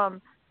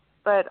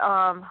 But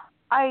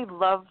I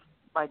love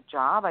my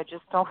job. I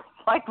just don't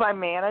like my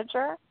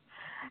manager.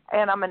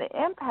 And I'm an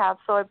empath,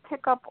 so I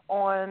pick up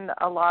on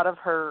a lot of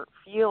her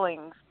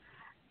feelings.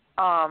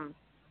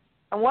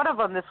 And one of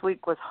them this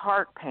week was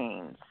heart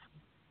pains.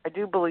 I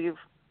do believe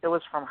it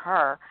was from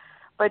her.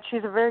 But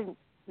she's a very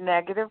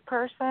negative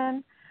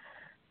person.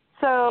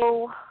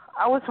 So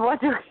I was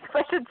wondering if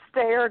I should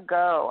stay or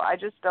go. I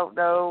just don't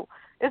know.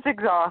 It's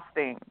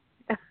exhausting.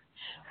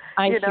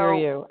 I hear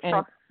you.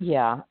 And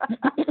yeah.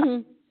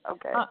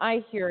 Okay.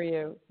 I hear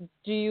you.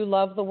 Do you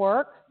love the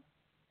work?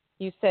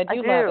 You said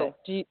you I love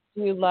do. it.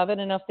 Do you love it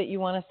enough that you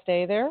want to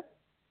stay there?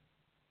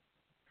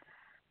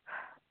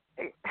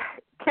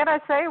 Can I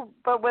say,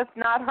 but with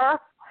not her?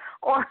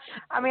 Or,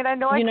 I mean, I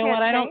know I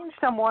can't change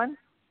someone.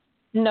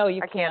 No,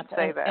 you can't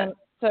say that. And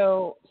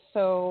so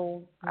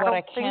what I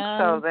don't think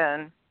so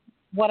then.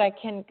 What I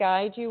can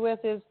guide you with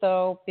is,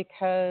 though,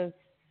 because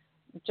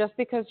just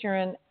because you're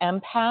an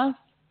empath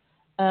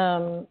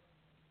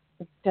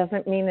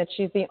doesn't mean that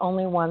she's the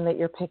only one that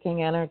you're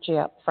picking energy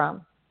up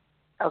from.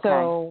 Okay.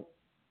 So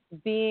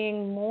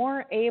being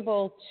more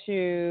able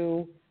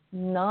to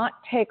not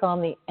take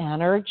on the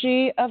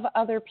energy of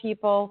other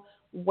people,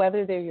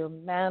 whether they're your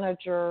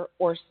manager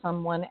or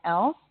someone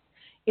else,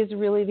 is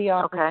really the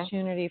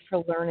opportunity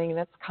for learning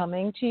that's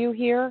coming to you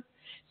here.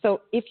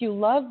 So if you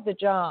love the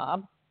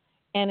job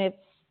and it's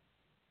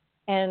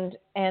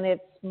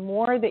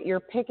more that you're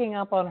picking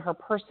up on her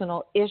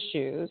personal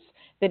issues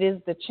that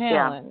is the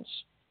challenge,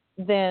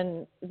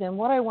 then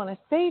what I want to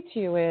say to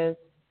you is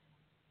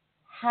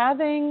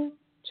having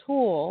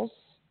tools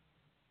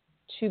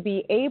to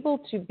be able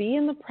to be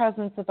in the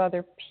presence of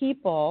other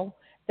people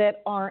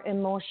that are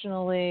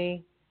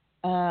emotionally,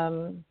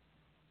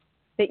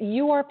 that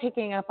you are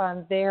picking up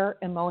on their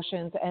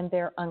emotions and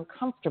their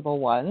uncomfortable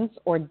ones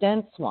or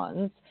dense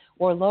ones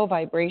or low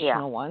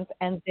vibrational ones,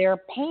 and they're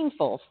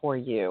painful for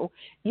you.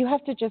 You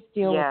have to just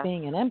deal with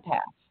being an empath.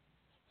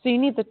 So you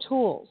need the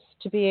tools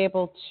to be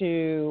able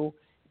to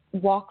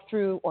walk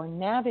through or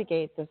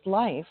navigate this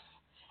life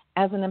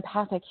as an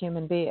empathic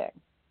human being.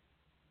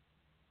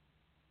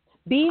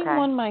 Being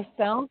one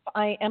myself,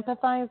 I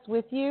empathize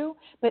with you,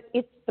 but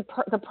it's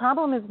the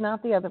problem is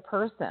not the other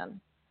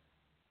person.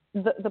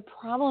 The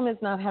problem is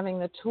not having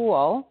the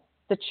tool,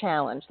 the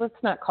challenge. Let's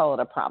not call it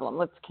a problem.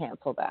 Let's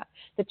cancel that.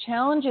 The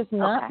challenge is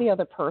not the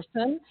other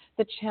person.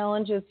 The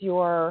challenge is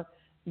your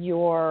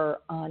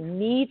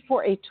need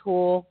for a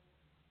tool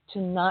to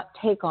not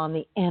take on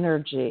the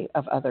energy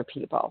of other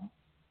people.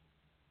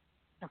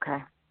 Okay.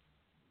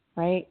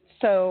 Right?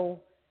 So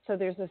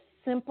there's a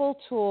simple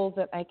tool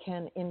that I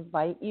can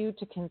invite you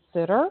to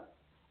consider.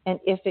 And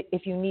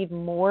if you need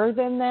more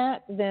than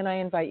that, then I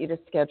invite you to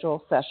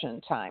schedule session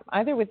time,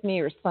 either with me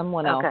or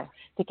someone else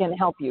that can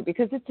help you,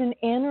 because it's an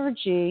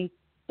energy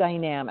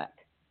dynamic.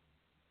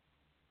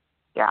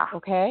 Yeah.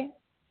 Okay?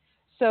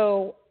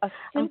 So a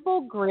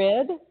simple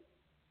grid,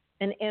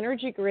 an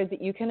energy grid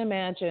that you can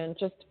imagine,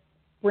 just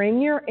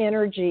bring your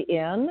energy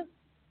in.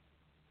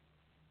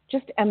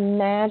 Just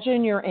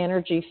imagine your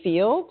energy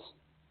field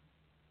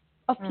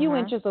a few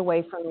inches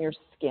away from your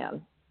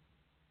skin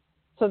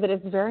so that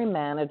it's very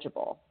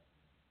manageable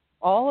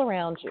all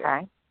around you.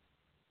 Okay.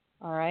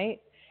 All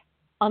right?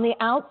 On the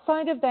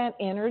outside of that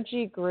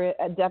energy grid,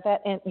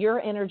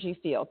 your energy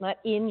field, not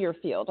in your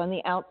field, on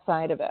the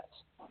outside of it,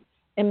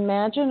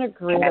 imagine a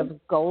grid of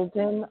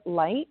golden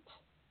light,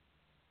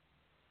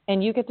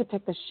 and you get to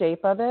pick the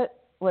shape of it,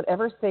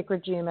 whatever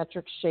sacred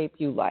geometric shape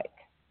you like.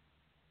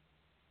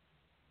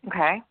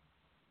 Okay.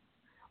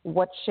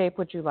 What shape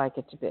would you like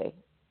it to be?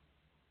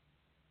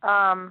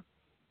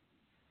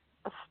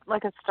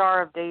 Like a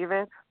Star of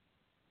David.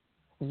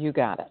 You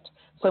got it.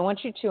 So I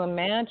want you to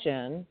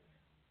imagine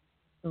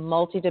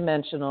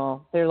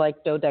multidimensional, they're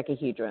like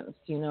dodecahedrons,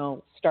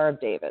 Star of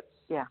Davids.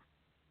 Yeah.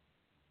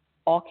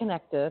 All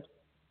connected,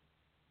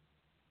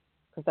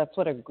 because that's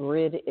what a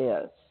grid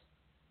is.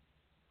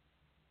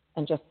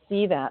 And just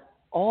see that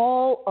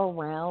all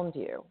around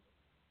you,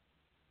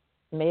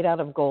 made out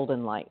of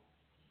golden light.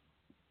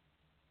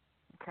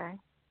 Okay.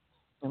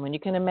 And when you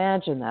can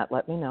imagine that,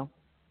 let me know.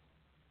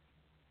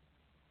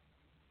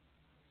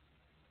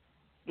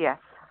 Yes.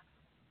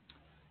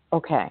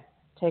 Okay.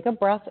 Take a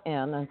breath in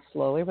and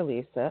slowly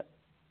release it.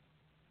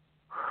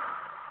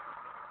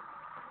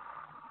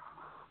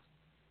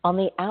 On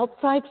the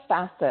outside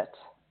facet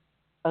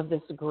of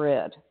this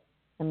grid,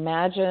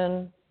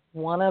 imagine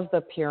one of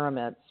the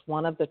pyramids,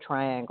 one of the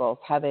triangles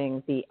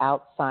having the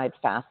outside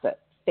facet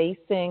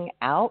facing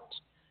out.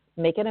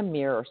 Make it a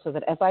mirror so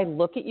that as I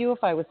look at you,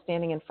 if I was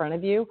standing in front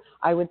of you,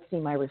 I would see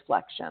my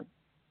reflection.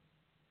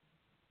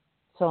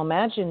 So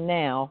imagine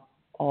now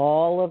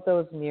all of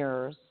those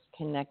mirrors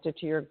connected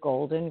to your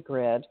golden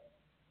grid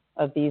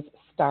of these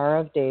Star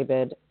of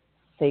David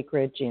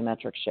sacred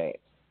geometric shapes.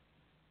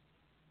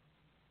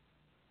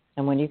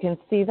 And when you can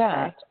see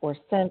that or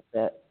sense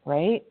it,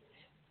 right,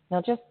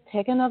 now just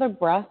take another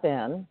breath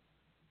in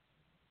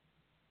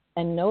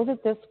and know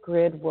that this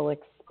grid will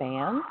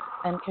expand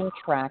and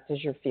contract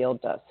as your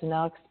field does. So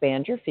now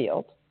expand your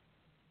field,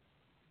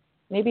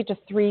 maybe to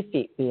 3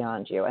 feet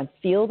beyond you, and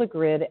feel the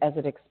grid as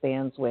it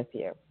expands with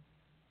you.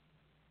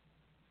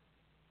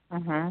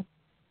 Mhm.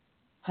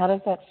 How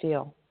does that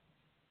feel?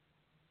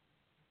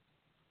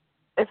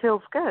 It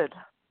feels good.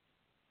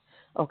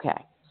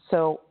 Okay,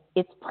 so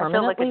it's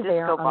permanently I feel like a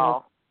there. disco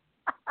ball.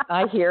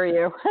 I hear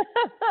you.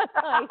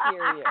 I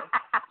hear you.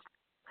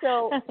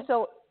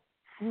 So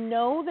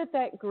know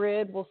that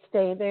grid will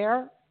stay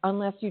there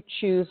unless you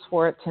choose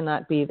for it to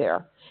not be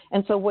there.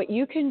 And so what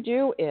you can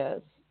do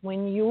is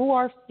when you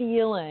are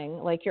feeling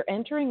like you're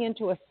entering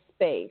into a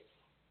space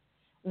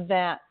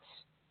that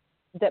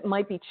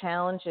might be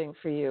challenging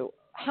for you,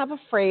 have a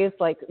phrase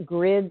like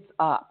grids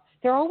up.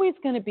 They're always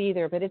going to be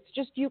there, but it's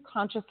just you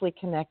consciously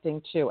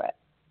connecting to it.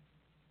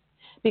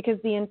 Because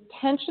the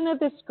intention of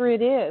this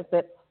grid is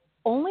that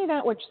only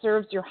that which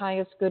serves your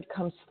highest good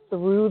comes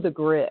through the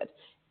grid.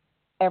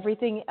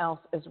 Everything else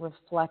is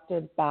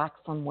reflected back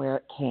from where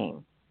it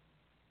came.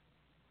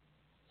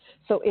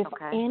 So if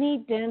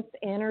any dense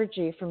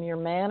energy from your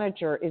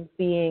manager is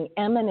being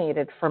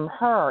emanated from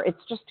her,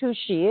 it's just who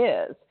she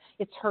is.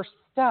 It's her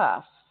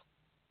stuff.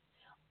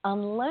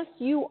 Unless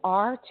you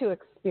are to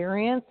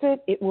experience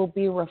it, it will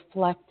be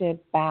reflected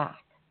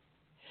back.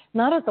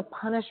 Not as a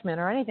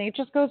punishment or anything. It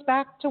just goes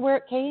back to where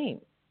it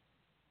came.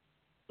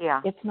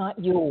 Yeah. It's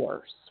not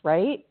yours,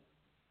 right?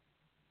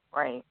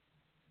 Right.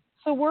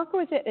 So work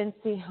with it and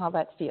see how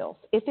that feels.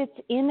 If it's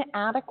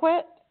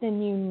inadequate,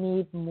 then you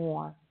need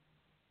more.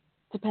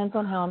 Depends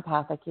on how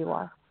empathic you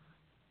are.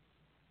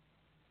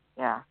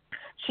 Yeah.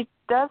 She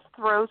does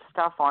throw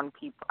stuff on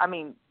people. I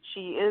mean,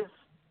 she is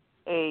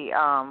a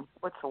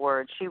what's the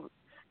word?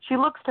 She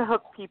looks to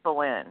hook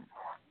people in,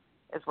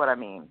 is what I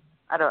mean.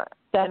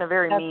 In a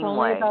very mean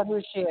way. That's only about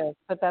who she is,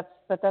 but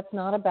that's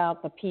not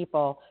about the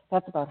people.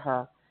 That's about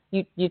her.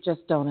 You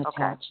just don't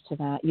attach to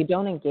that. You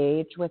don't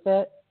engage with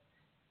it.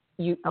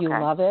 You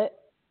love it.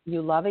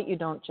 You love it. You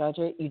don't judge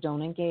it. You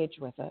don't engage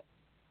with it.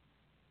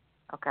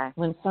 Okay.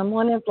 When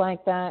someone is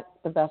like that,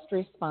 the best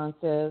response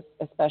is,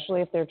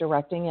 especially if they're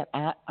directing it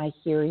at, I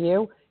hear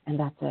you, and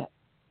that's it.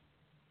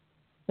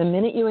 The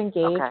minute you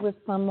engage with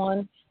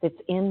someone that's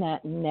in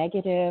that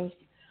negative,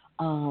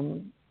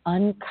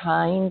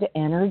 unkind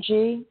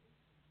energy,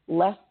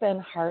 less than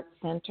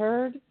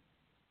heart-centered,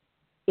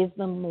 is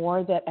the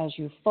more that as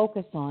you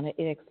focus on it,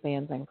 it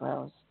expands and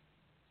grows.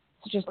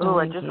 So just don't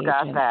engage in it.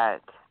 I just got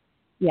that.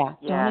 Yeah,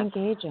 don't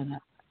engage in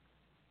it.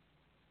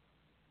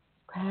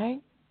 Okay?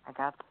 I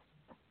got that.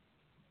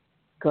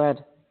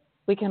 Good.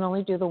 We can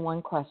only do the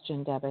one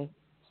question, Debbie.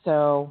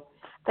 So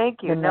thank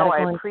you.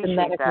 I appreciate the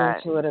medical that.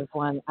 intuitive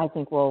one, I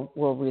think will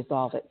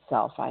resolve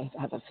itself. I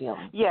have a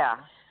feeling. Yeah,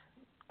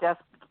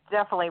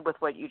 definitely with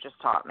what you just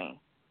taught me.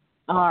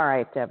 All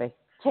right, Debbie.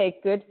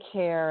 Take good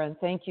care, and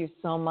thank you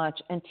so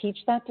much. And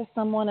teach that to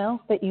someone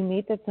else that you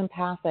meet that's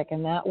empathic,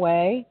 and that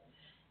way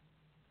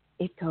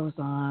it goes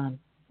on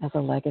as a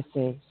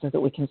legacy so that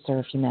we can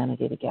serve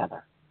humanity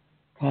together.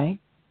 Okay?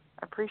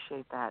 I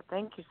appreciate that.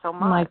 Thank you so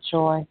much.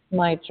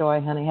 My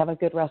joy, honey. Have a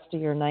good rest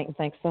of your night, and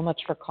thanks so much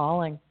for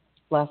calling.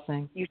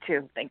 Blessing. You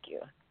too. Thank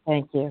you.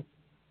 Thank you.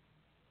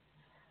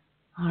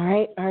 All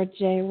right,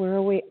 RJ, where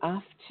are we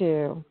off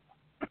to?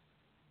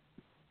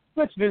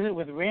 Let's visit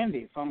with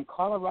Randy from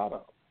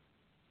Colorado.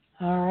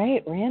 All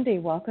right, Randy,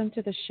 welcome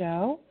to the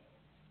show.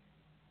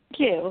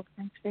 Thank you.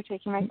 Thanks for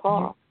taking my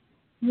call.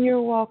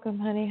 You're welcome,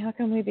 honey. How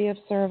can we be of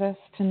service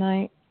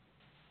tonight?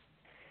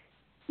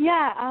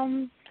 Yeah,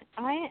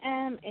 I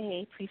am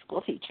a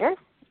preschool teacher,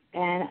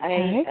 and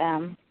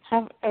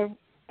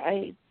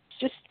I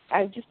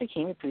just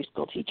became a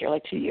preschool teacher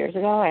like 2 years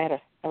ago. I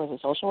was a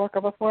social worker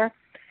before,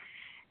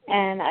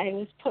 and I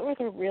was put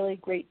with a really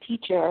great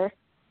teacher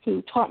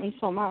who taught me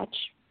so much.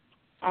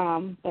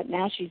 but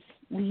now she's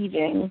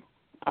leaving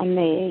on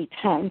May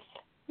 10th,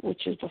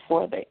 which is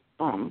before the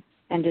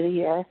end of the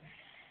year.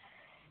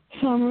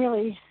 So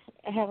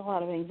I have a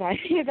lot of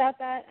anxiety about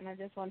that, and I'm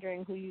just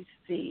wondering who you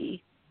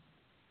see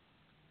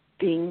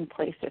being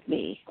placed with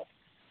me.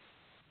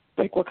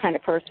 Like, what kind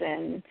of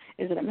person?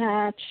 Is it a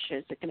match?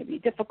 Is it going to be a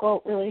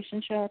difficult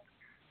relationship?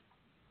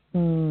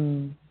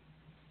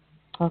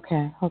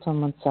 Okay, hold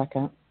on one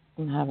second.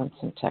 I'm having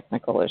some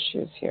technical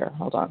issues here.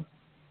 Hold on.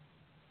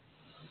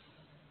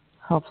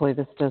 Hopefully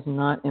this does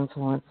not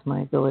influence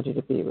my ability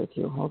to be with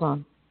you. Hold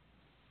on.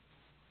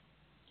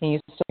 Can you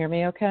still hear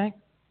me okay?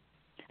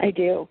 I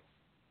do.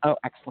 Oh,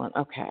 excellent.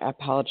 Okay, I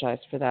apologize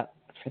for that.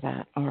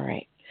 All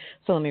right.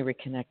 So let me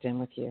reconnect in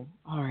with you.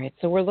 All right.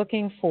 So we're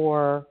looking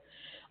for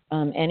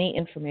any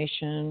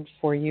information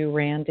for you,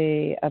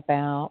 Randy,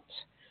 about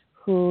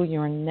who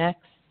your next,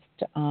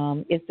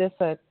 is this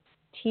a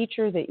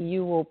teacher that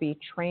you will be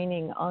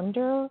training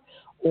under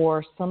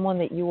or someone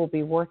that you will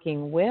be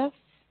working with?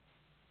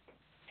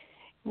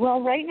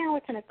 Well, right now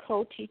it's in a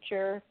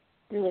co-teacher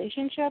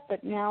relationship,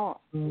 but now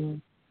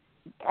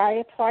I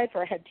applied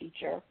for a head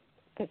teacher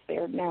because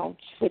they're now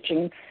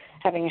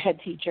having a head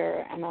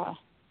teacher and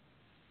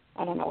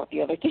I don't know what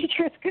the other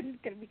teacher is going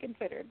to be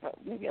considered, but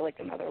maybe like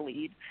another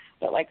lead.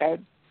 But I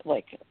don't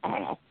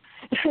know.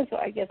 So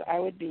I guess I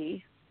would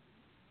be,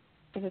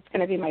 because it's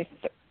going to be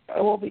I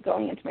will be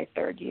going into my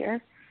third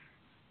year.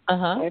 So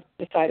I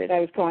decided I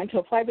was going to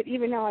apply, but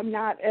even though I'm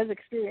not as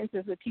experienced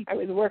as the teacher I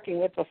was working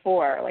with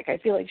before, I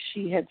feel like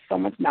she had so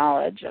much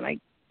knowledge, and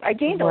I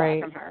gained a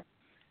lot from her.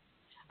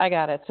 I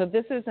got it. So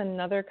this is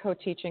another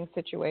co-teaching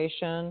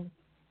situation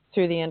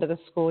through the end of the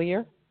school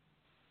year?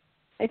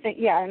 I think,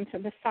 yeah, and so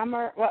the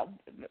summer,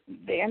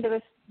 the end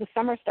of the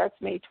summer starts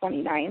May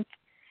 29th,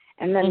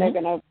 and then they're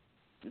going to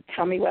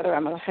tell me whether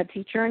I'm a head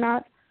teacher or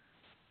not.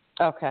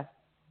 Okay.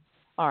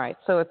 All right.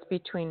 So it's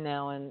between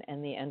now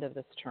and the end of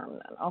this term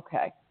then.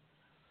 Okay.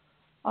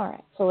 All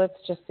right. So let's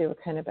just see what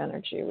kind of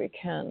energy we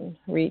can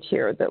read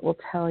here that will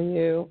tell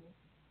you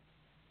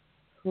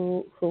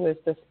who is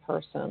this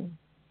person.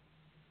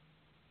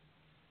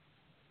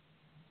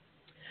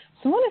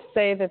 So I want to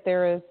say that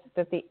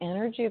the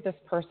energy of this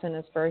person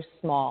is very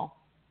small.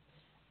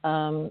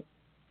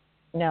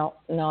 Now,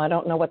 I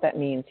don't know what that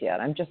means yet.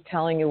 I'm just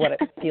telling you what it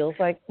feels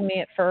like to me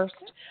at first.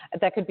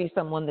 That could be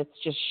someone that's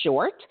just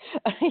short,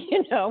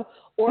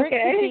 or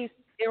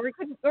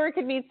it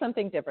could mean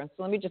something different.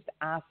 So let me just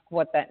ask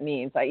what that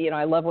means.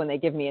 I love when they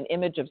give me an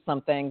image of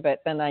something,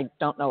 but then I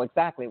don't know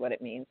exactly what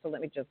it means. So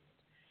let me just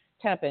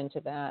tap into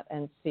that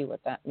and see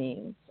what that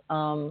means.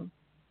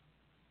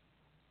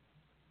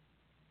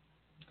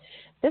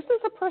 This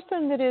is a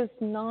person that is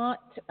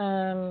not,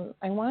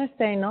 I want to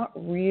say, not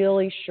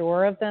really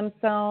sure of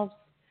themselves.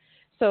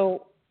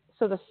 So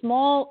the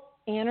small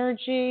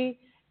energy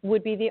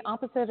would be the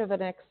opposite of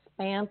an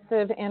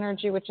expansive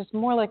energy, which is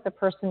more like the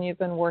person you've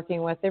been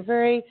working with. They're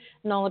very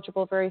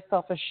knowledgeable, very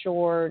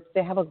self-assured.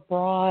 They have a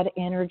broad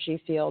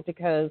energy field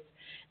because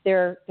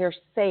they're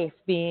safe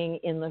being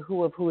in the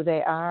who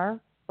they are,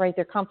 right?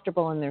 They're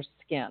comfortable in their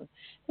skin.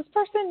 This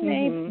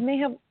person may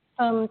have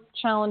some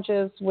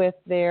challenges with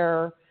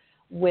their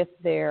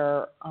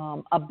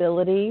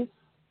abilities,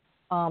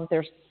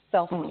 their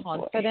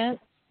self-confidence.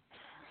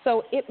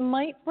 So it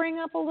might bring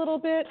up a little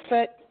bit,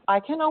 but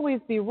I can always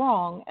be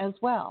wrong as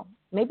well.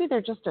 Maybe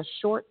they're just a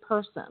short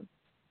person.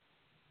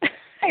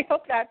 I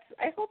hope that's it.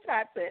 I hope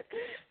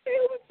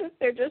it's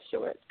they're just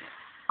short.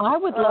 I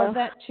would love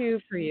that too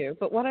for you.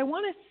 But what I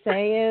want to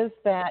say is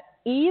that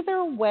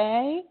either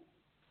way,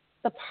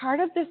 the part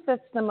of this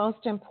that's the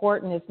most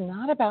important is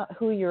not about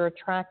who you're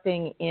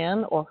attracting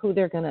in or who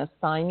they're going to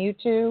assign you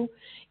to.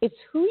 It's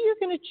who you're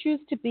going to choose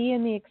to be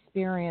in the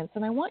experience.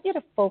 And I want you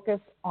to focus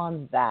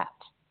on that.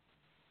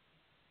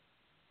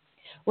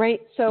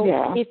 Right? So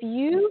if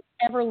you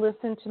ever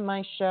listen to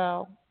my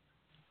show,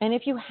 and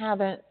if you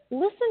haven't,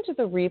 listen to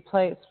the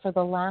replays for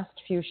the last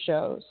few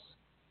shows.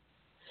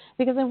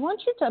 Because I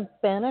want you to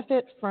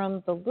benefit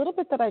from the little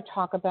bit that I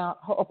talk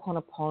about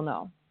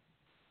Ho'oponopono,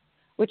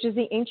 which is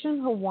the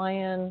ancient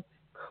Hawaiian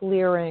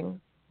clearing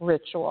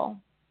ritual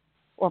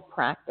or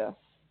practice.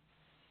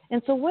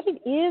 And so what it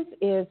is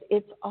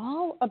it's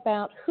all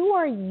about who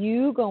are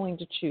you going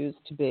to choose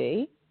to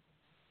be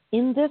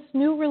in this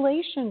new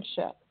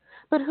relationship,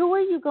 but who are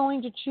you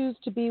going to choose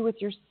to be with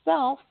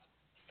yourself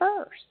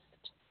first?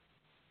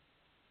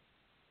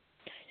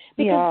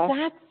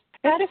 Because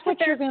that's what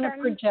you're going to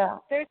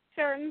project. There's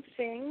certain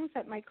things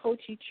that my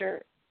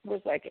co-teacher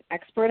was like an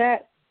expert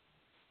at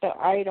that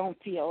I don't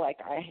feel like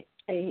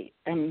I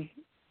am,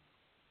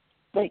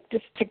 like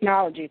just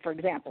technology, for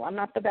example. I'm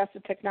not the best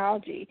at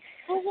technology,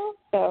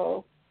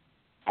 so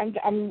I'm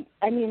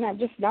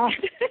just not.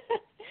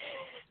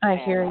 I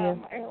hear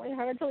you. I only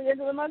have until the end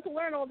of the month to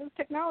learn all this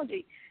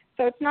technology,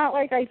 so it's not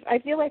like I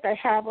feel like I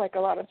have like a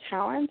lot of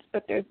talents,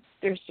 but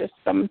there's just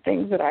some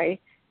things that I'm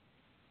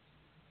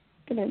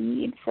gonna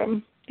need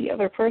from the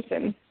other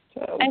person.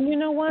 So, and you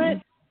know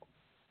what?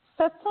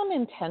 Set some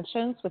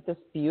intentions with this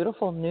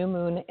beautiful new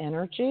moon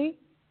energy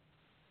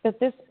that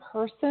this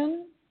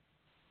person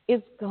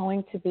is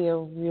going to be a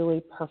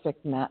really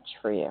perfect match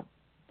for you.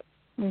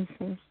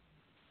 Mm-hmm.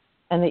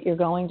 And that you're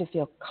going to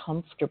feel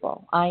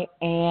comfortable. I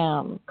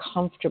am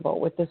comfortable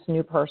with this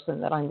new person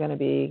that I'm going to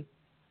be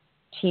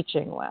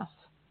teaching with.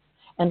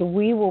 And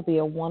we will be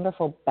a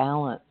wonderful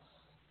balance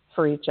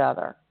for each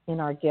other in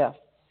our gifts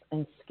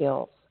and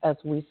skills as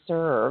we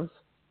serve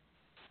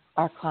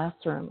our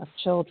classroom of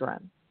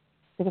children.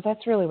 Because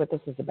that's really what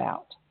this is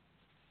about.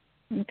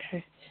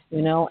 Okay.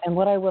 You know, and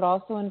what I would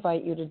also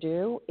invite you to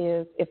do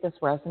is, if this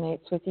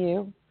resonates with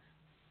you,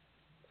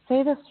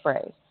 say this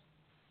phrase: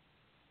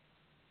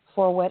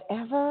 for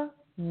whatever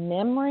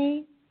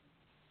memory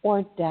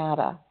or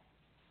data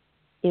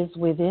is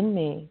within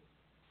me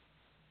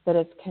that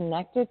is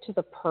connected to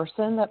the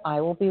person that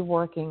I will be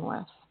working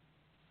with,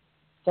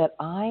 that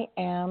I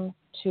am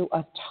to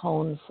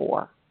atone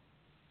for.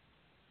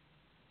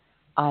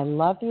 I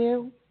love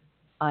you.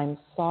 I'm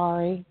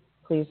sorry.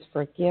 Please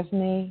forgive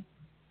me.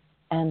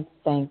 And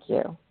thank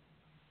you.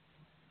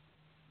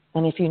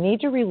 And if you need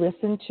to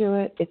re-listen to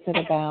it, it's at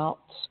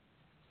about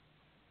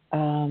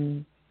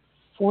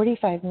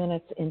 45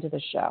 minutes into the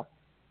show.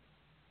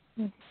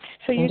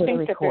 So you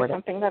think that there's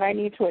something that I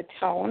need to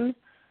atone?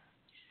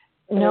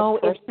 No,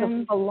 it's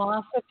the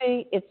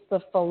philosophy. It's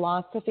the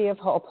philosophy of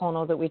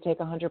Ho'oponopono that we take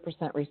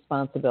 100%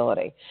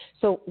 responsibility.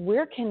 So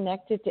we're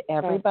connected to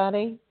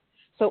everybody.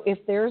 So if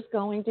there's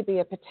going to be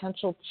a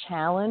potential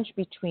challenge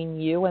between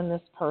you and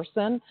this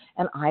person,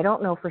 and I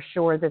don't know for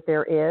sure that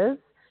there is,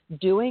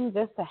 doing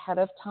this ahead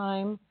of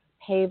time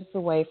paves the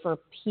way for a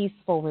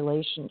peaceful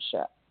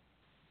relationship.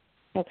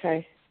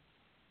 Okay.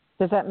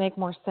 Does that make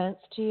more sense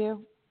to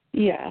you?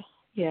 Yeah.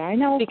 Yeah, I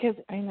know. Because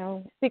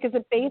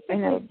it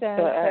basically says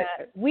that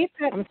we've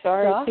got I'm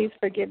sorry. stuff. Please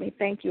forgive me.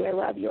 Thank you. I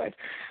love you. I've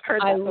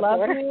heard that I before.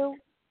 love you.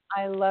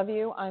 I love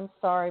you. I'm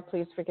sorry.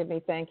 Please forgive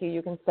me. Thank you.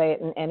 You can say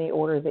it in any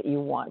order that you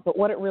want. But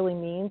what it really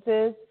means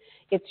is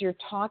you're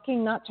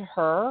talking not to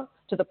her,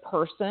 to the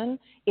person.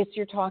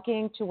 You're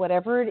talking to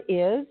whatever it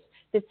is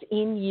that's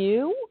in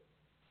you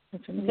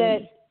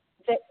that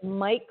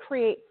might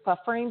create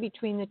suffering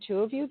between the two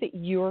of you that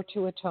you're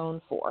to atone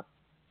for.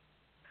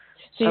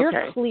 So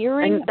you're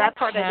clearing and that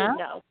part I didn't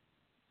know.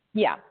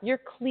 Yeah, you're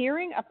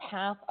clearing a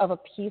path of a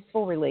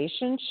peaceful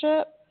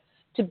relationship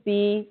to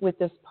be with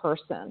this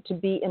person, to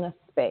be in a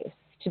space,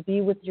 to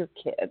be with your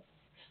kids,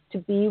 to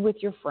be with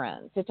your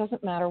friends. It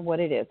doesn't matter what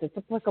it is. It's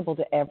applicable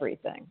to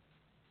everything.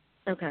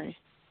 Okay.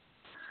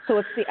 So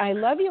it's the I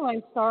love you,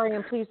 I'm sorry,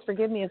 and please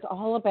forgive me is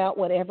all about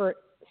whatever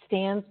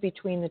stands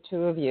between the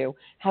two of you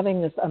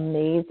having this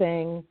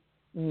amazing,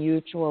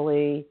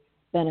 mutually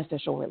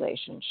beneficial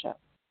relationship.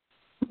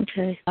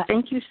 Okay.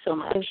 Thank you so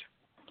much.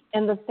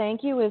 And the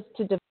thank you is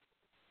to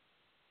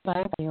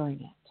divine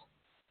clearing it.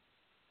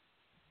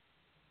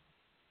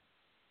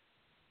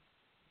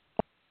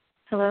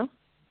 Hello?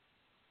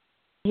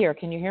 Here,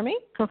 can you hear me?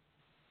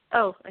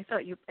 Oh, I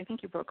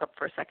think you broke up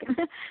for a second.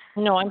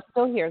 No, I'm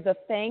still here. The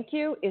thank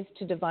you is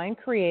to Divine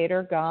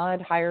Creator,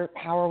 God, higher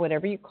power,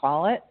 whatever you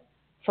call it,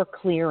 for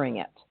clearing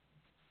it.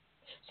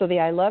 So the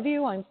I love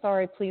you, I'm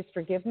sorry, please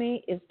forgive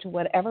me is to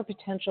whatever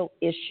potential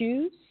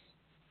issues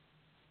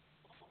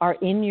are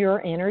in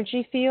your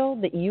energy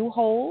field that you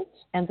hold,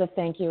 and the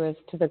thank you is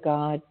to the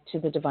God, to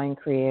the Divine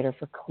Creator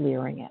for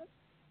clearing it.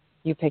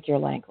 You pick your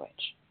language.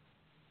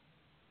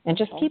 And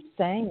just keep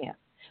saying it,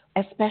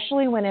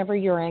 especially whenever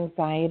your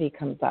anxiety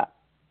comes up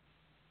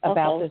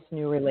about this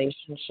new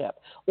relationship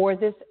or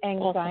this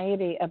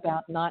anxiety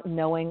about not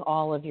knowing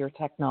all of your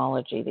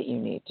technology that you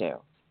need to.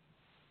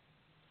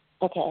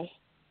 Okay.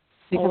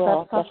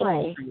 Because that's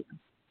suffering for you.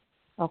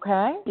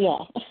 Okay? Yeah.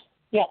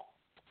 Yeah.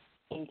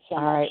 Thanks so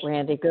much. All right,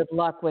 Randy. Good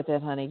luck with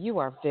it, honey. You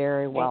are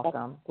very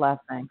welcome.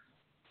 Blessings.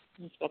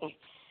 Okay.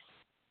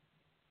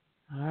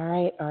 All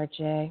right,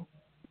 RJ.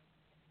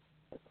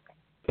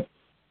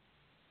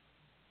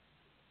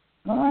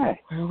 All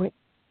right.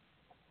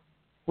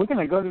 We're going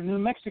to go to New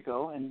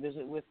Mexico and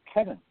visit with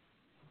Kevin.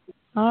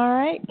 All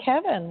right,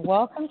 Kevin,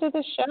 welcome to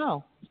the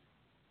show.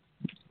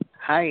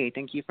 Hi,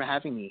 thank you for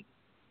having me.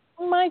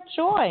 My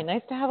joy.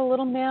 Nice to have a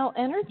little male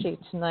energy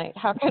tonight.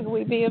 How can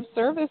we be of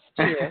service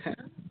to you?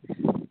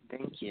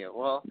 Thank you.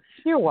 Well,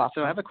 you're welcome.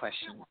 So I have a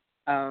question.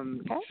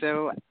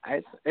 So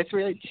it's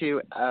related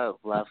to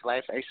love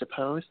life, I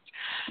suppose.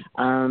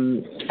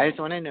 I just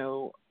want to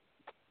know,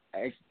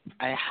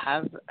 I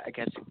have, I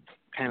guess,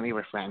 currently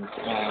we're friends,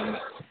 and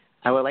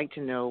I would like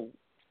to know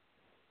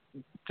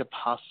the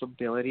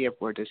possibility of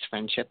where this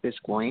friendship is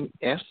going.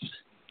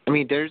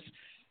 There's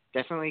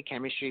definitely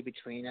chemistry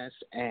between us,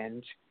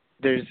 and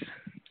there's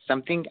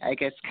something, I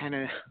guess, kind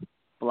of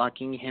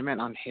blocking him and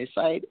on his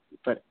side,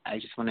 but I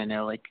just want to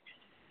know,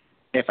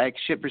 if I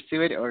should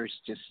pursue it or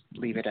just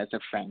leave it as a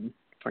friend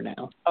for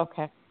now.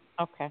 Okay.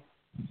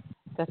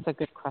 That's a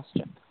good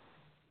question.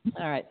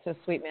 All right, so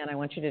sweet man, I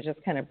want you to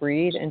just kind of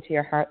breathe into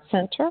your heart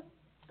center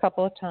a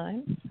couple of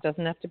times. It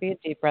doesn't have to be a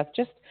deep breath,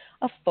 just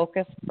a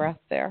focused breath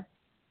there.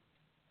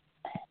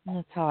 And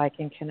that's how I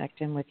can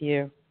connect in with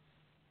you.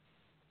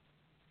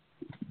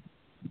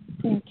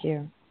 Thank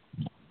you.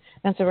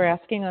 And so we're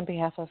asking on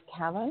behalf of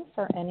Kevin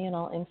for any and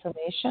all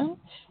information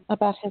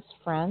about his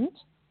friend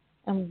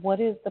and what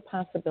is the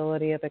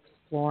possibility of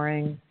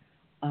exploring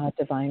a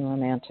divine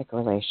romantic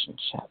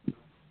relationship.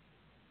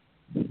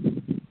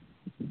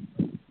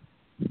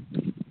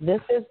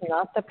 This is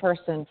not the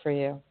person for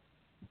you.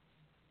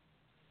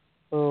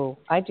 Ooh,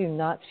 I do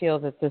not feel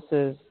that this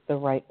is the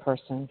right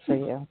person for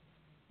you.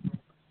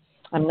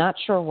 I'm not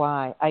sure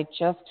why. I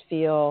just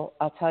feel,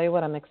 I'll tell you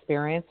what I'm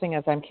experiencing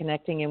as I'm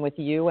connecting in with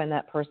you and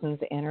that person's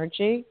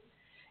energy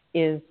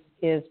is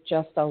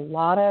just a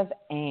lot of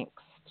angst.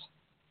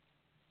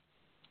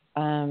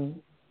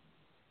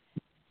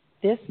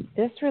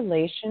 This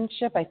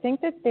relationship, I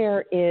think that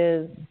there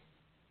is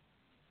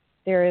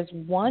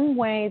one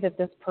way that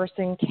this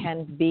person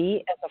can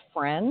be as a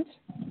friend,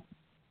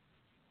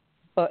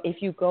 but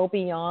if you go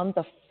beyond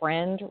the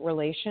friend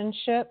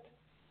relationship,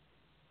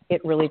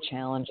 it really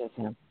challenges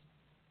him.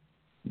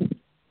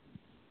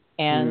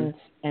 And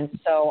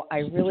so I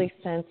really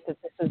sense that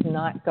this is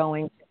not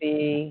going to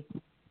be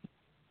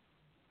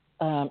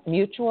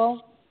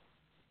mutual,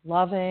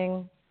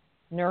 loving,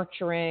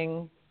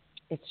 nurturing.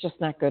 It's just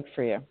not good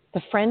for you.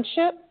 The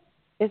friendship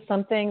is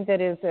something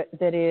that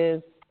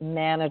is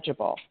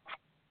manageable.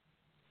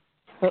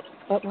 But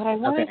what I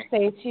want to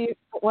say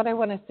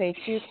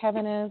to you,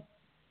 Kevin, is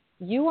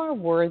you are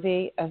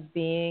worthy of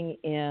being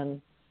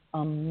in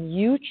a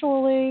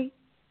mutually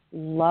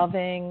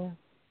loving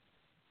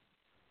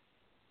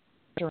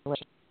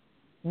relationship.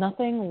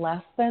 Nothing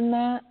less than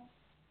that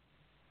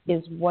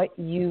is what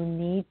you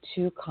need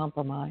to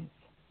compromise.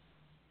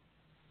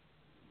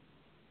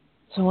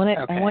 So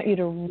I want you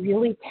to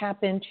really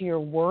tap into your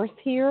worth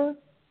here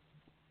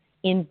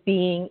in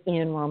being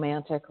in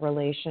romantic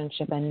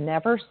relationship and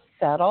never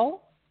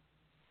settle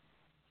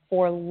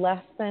for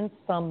less than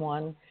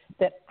someone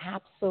that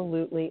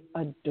absolutely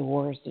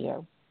adores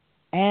you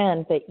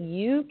and that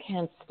you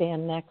can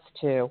stand next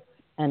to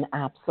and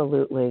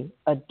absolutely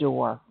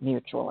adore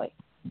mutually.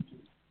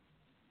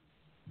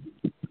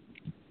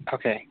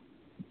 Okay.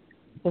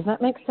 Does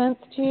that make sense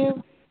to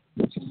you?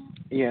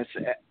 Yes,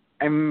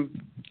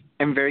 I'm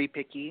very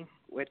picky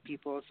with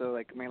people. So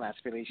like my last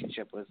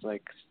relationship was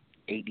like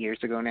 8 years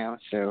ago now.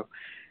 So,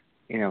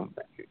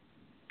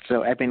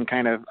 so I've been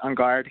kind of on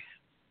guard,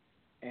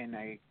 and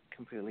I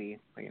completely,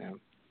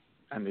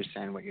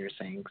 understand what you're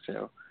saying.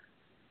 So.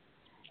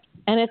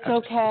 And it's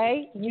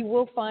okay. You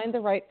will find the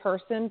right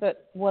person.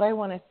 But what I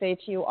want to say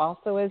to you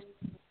also is,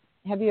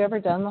 have you ever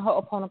done the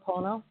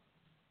Ho'oponopono?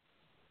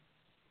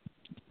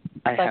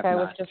 I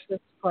was just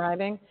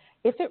describing.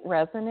 If it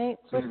resonates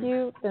with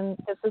you, then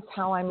this is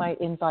how I might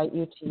invite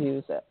you to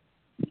use it.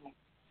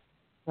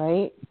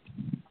 Right?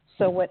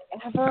 So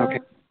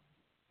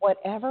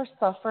whatever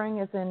suffering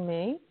is in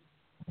me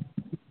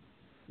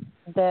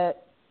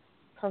that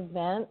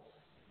prevents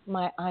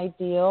my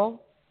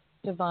ideal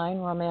divine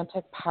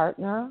romantic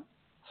partner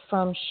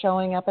from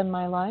showing up in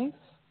my life,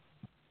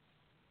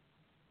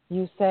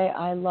 you say,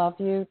 I love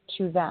you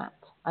to that.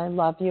 I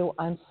love you.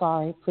 I'm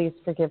sorry. Please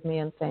forgive me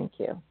and thank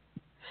you.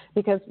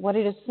 Because what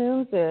it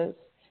assumes is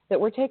that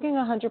we're taking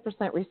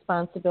 100%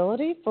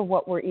 responsibility for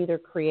what we're either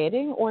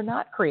creating or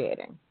not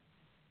creating.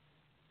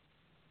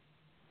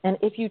 And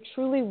if you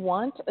truly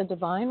want a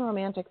divine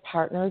romantic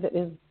partner that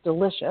is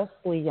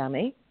deliciously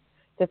yummy,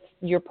 that's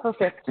your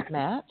perfect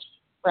match,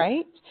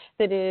 right?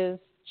 That is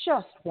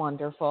just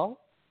wonderful,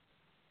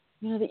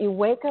 that you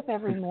wake up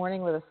every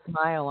morning with a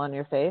smile on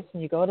your face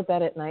and you go to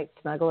bed at night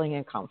snuggling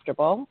and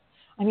comfortable.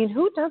 I mean,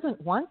 who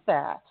doesn't want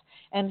that?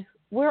 And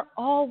we're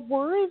all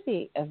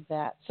worthy of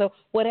that. So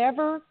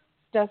whatever's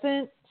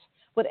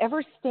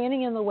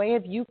standing in the way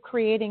of you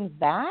creating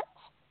that,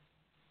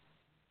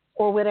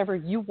 or whatever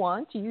you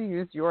want, you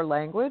use your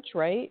language,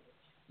 right?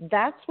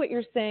 That's what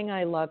you're saying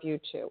I love you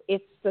to.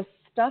 It's the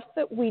stuff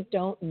that we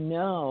don't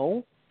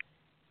know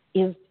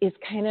is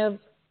kind of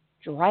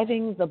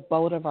driving the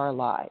boat of our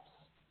lives.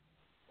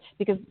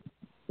 Because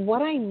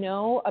what I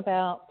know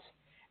about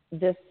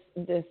this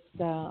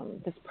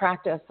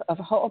practice of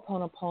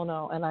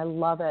Ho'oponopono, and I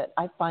love it.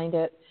 I find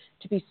it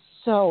to be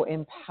so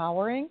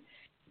empowering.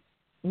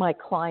 My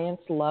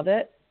clients love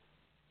it.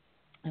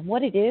 And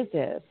what it is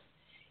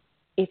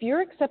if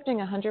you're accepting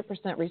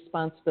 100%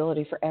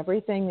 responsibility for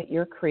everything that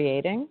you're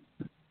creating,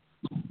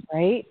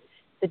 right,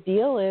 the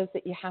deal is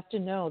that you have to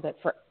know that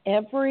for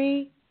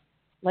every,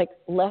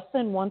 less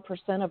than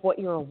 1% of what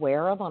you're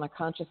aware of on a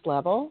conscious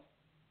level,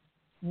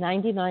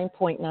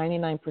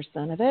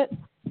 99.99% of it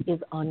is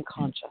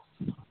unconscious.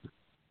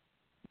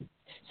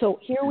 So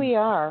here we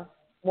are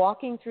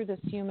walking through this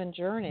human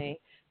journey,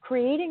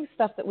 creating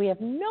stuff that we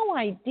have no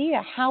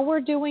idea how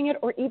we're doing it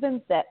or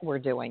even that we're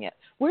doing it.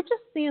 We're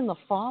just seeing the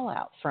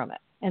fallout from it.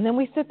 And then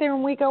we sit there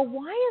and we go,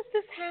 why is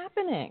this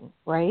happening,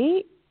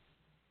 right?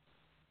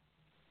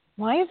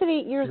 Why is it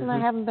 8 years and I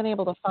haven't been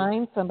able to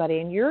find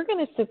somebody? And you're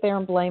going to sit there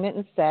and blame it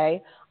and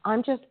say,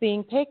 I'm just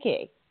being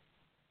picky.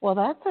 Well,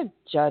 that's a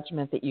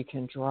judgment that you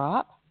can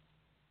drop.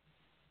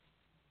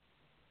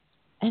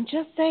 And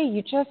just say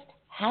you just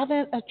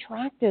haven't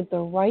attracted the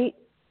right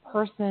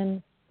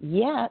person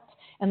yet,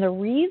 And the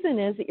reason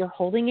is that you're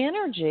holding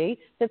energy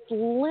that's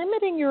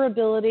limiting your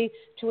ability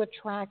to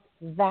attract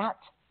that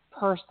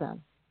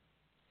person.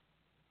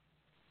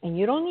 And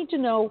you don't need to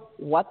know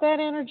what that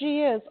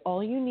energy is.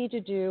 All you need to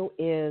do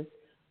is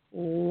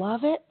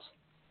love it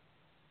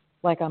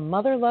like a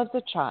mother loves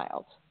a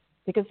child,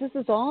 because this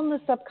is all in the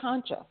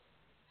subconscious.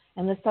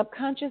 And the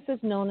subconscious is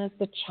known as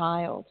the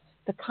child.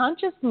 The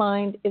conscious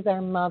mind is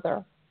our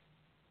mother.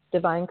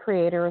 Divine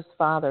Creator is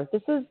Father.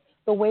 This is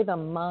the way the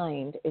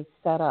mind is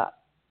set up.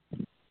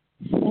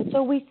 And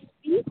so we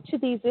speak to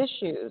these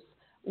issues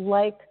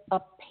like a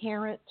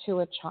parent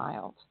to a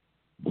child.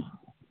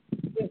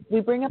 We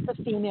bring up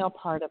the female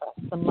part of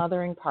us, the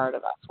mothering part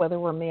of us, whether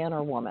we're man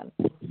or woman.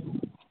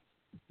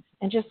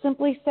 And just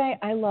simply say,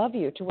 I love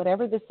you to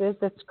whatever this is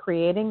that's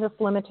creating this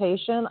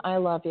limitation. I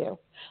love you.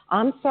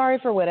 I'm sorry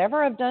for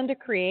whatever I've done to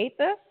create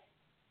this.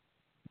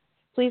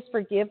 Please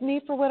forgive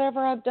me for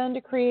whatever I've done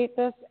to create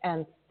this.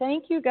 And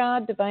thank you,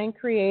 God, Divine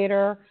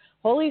Creator,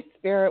 Holy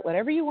Spirit,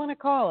 whatever you want to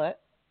call it,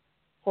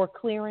 for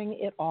clearing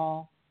it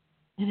all.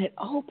 And it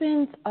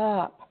opens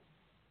up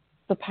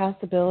the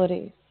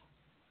possibilities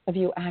of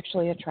you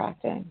actually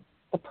attracting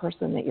the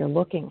person that you're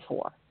looking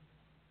for.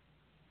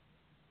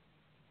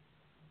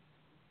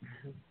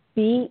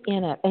 Be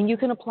in it. And you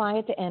can apply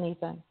it to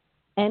anything.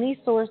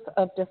 Any source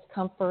of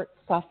discomfort,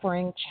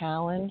 suffering,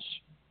 challenge.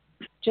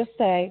 Just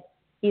say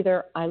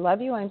either I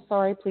love you, I'm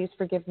sorry, please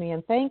forgive me,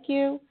 and thank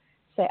you.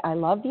 Say I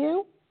love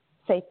you.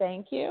 Say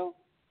thank you.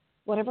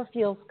 Whatever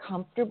feels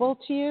comfortable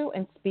to you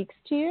and speaks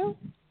to you,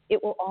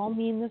 it will all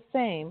mean the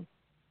same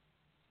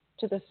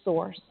to the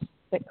source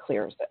that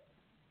clears it.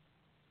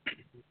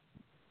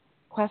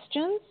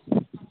 Questions?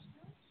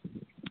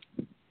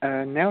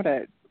 No,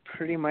 that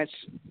pretty much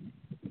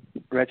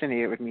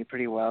resonated with me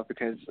pretty well,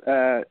 because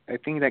I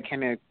think that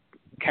kind of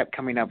kept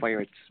coming up while you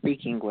were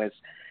speaking was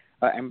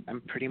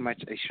I'm pretty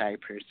much a shy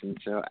person,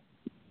 so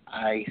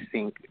I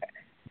think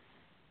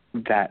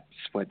that's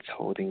what's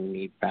holding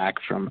me back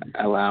from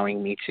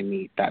allowing me to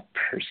meet that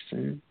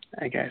person,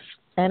 I guess.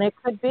 And it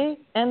could be.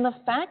 And the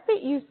fact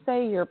that you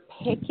say you're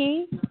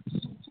picky,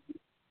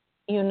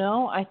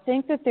 I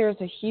think that there's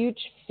a huge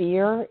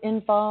fear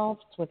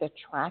involved with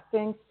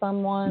attracting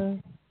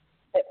someone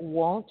that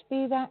won't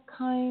be that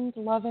kind,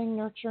 loving,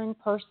 nurturing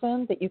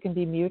person that you can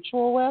be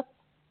mutual with,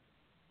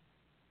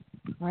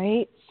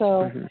 right?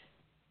 So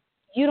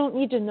you don't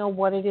need to know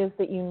what it is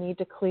that you need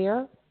to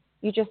clear.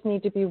 You just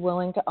need to be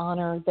willing to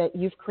honor that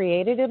you've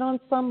created it on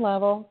some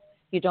level.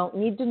 You don't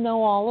need to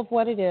know all of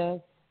what it is.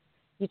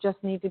 You just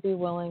need to be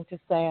willing to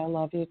say, I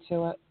love you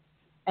to it.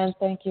 And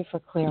thank you for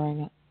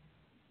clearing it.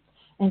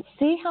 And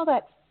see how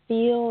that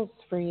feels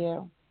for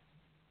you.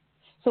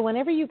 So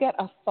whenever you get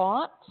a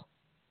thought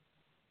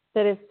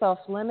that is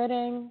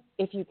self-limiting,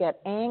 if you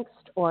get angst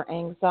or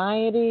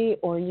anxiety,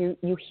 or you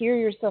hear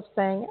yourself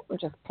saying, I'm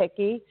just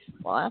picky,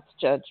 well, that's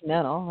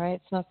judgmental,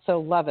 right? It's not so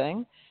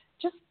loving.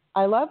 Just,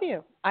 I love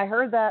you. I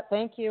heard that.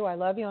 Thank you. I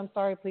love you. I'm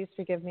sorry. Please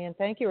forgive me. And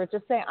thank you. Or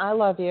just say, I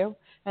love you.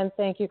 And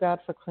thank you, God,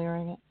 for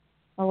clearing it.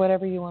 Or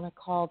whatever you want to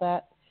call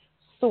that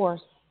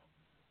source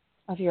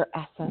of your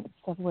essence,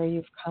 of where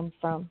you've come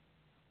from.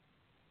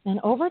 And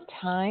over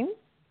time,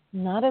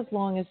 not as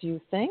long as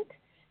you think,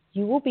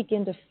 you will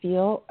begin to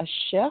feel a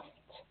shift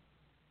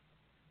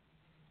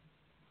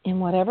in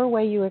whatever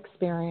way you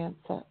experience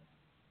it.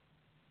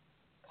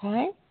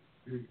 Okay?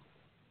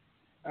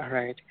 All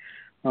right.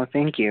 Well,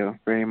 thank you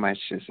very much.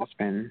 This has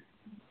been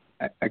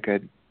a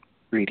good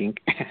reading.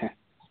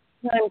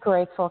 I'm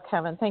grateful,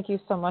 Kevin. Thank you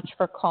so much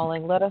for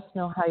calling. Let us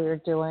know how you're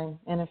doing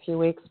in a few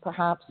weeks,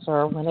 perhaps,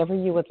 or whenever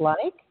you would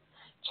like.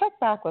 Check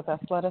back with us.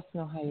 Let us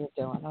know how you're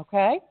doing,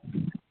 okay?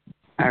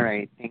 All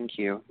right. Thank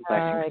you.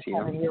 Blessings all right, to you.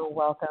 Kevin, you're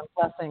welcome.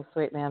 Blessings,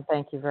 sweet man.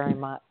 Thank you very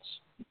much.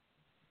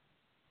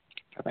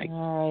 Bye-bye.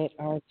 All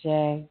right,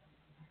 RJ.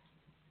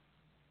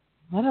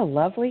 What a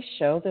lovely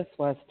show this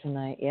was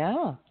tonight.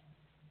 Yeah.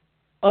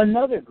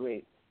 Another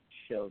great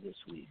show this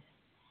week.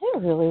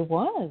 It really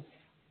was.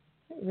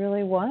 It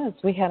really was.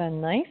 We had a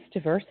nice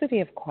diversity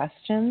of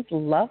questions,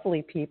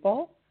 lovely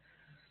people.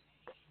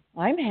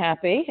 I'm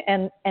happy,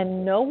 and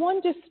no one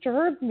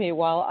disturbed me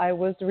while I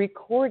was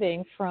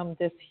recording from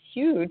this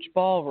huge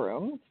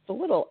ballroom. It's a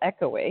little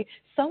echoey.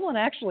 Someone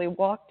actually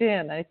walked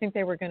in. I think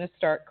they were going to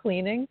start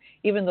cleaning,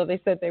 even though they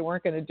said they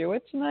weren't going to do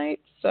it tonight.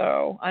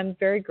 So I'm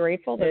very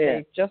grateful that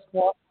they just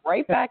walked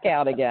right back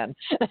out again.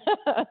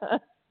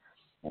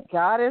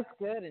 God is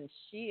good, and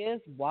she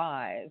is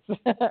wise.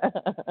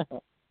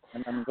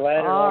 And I'm glad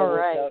it all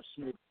worked out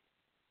smooth.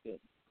 Good.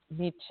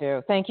 Me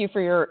too. Thank you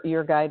for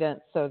your guidance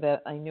so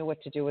that I knew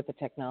what to do with the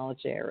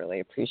technology. I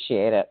really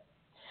appreciate it.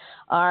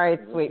 All right,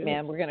 sweet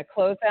man. We're going to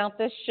close out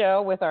this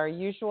show with our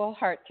usual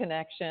heart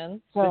connection.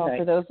 So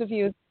for those of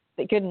you,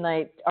 good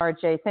night,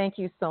 RJ. Thank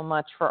you so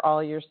much for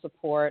all your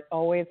support.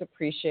 Always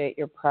appreciate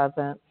your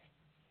presence.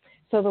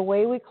 So the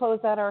way we close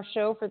out our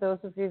show, for those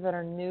of you that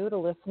are new to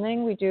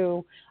listening, we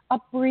do a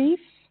brief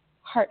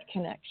heart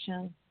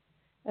connection.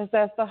 As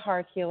the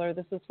heart healer,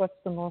 this is what's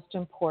the most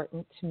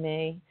important to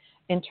me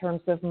in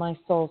terms of my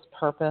soul's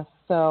purpose.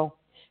 So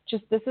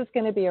this is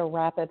going to be a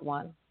rapid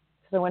one,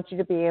 because I want you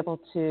to be able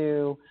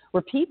to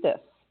repeat this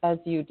as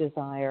you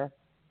desire.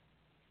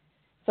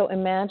 So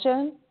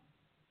imagine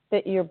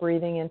that you're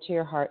breathing into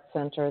your heart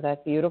center,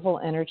 that beautiful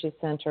energy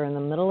center in the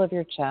middle of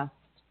your chest.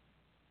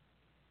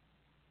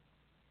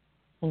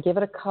 And give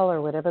it a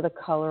color, whatever the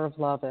color of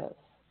love is.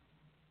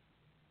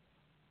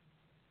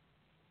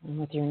 And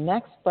with your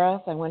next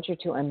breath, I want you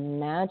to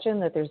imagine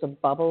that there's a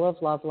bubble of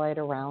love light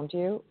around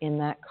you in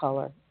that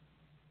color.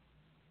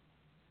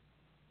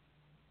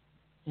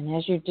 And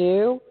as you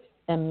do,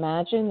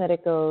 imagine that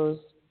it goes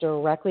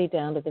directly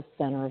down to the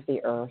center of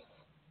the earth.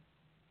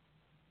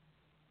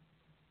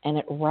 And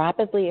it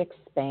rapidly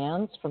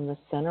expands from the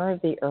center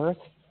of the earth,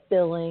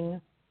 filling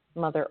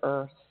Mother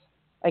Earth,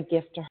 a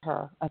gift to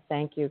her, a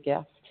thank you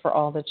gift for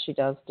all that she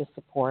does to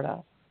support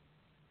us.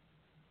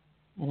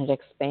 And it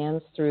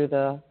expands through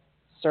the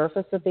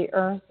surface of the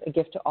earth, a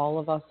gift to all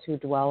of us who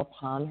dwell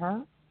upon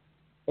her.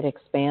 It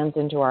expands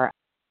into our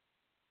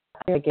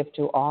atmosphere, a gift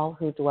to all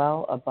who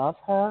dwell above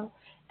her,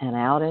 and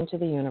out into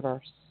the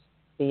universe,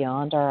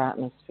 beyond our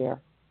atmosphere,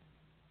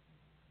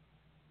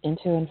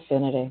 into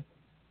infinity,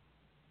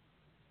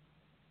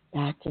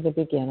 back to the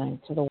beginning,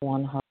 to the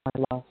one heart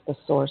love, the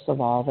source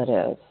of all that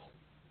is.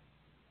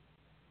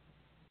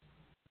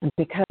 And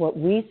because what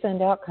we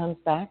send out comes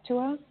back to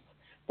us,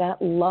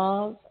 that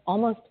love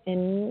almost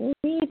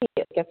immediately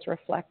gets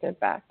reflected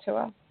back to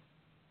us.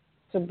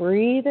 So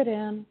breathe it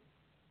in.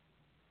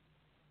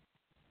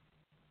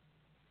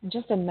 And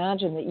just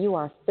imagine that you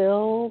are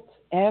filled,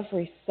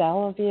 every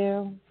cell of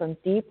you, from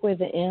deep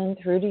within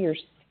through to your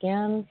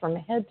skin, from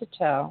head to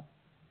toe,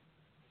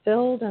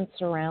 filled and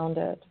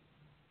surrounded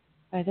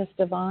by this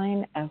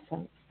divine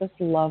essence, this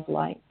love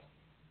light.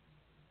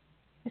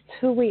 It's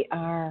who we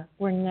are.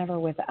 We're never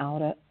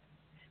without it.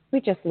 We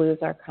just lose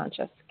our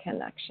conscious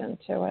connection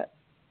to it.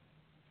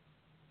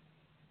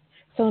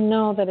 So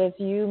know that as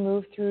you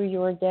move through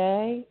your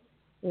day,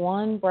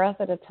 one breath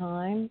at a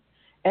time,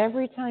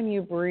 every time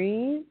you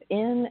breathe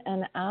in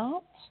and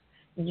out,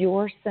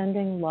 you're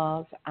sending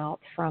love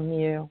out from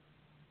you,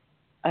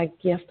 a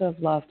gift of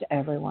love to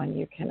everyone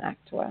you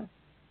connect with.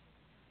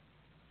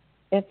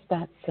 It's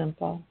that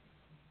simple.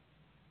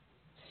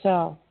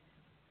 So,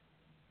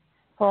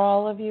 for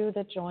all of you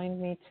that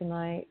joined me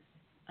tonight,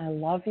 I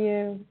love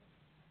you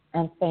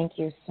and thank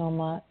you so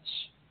much.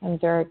 I'm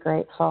very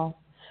grateful.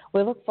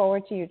 We look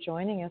forward to you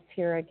joining us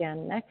here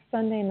again next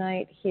Sunday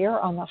night here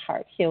on the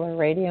Heart Healer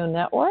Radio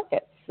Network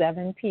at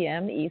 7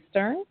 p.m.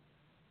 Eastern.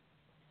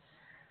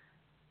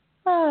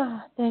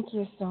 Thank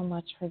you so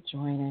much for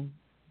joining.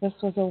 This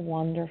was a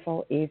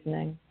wonderful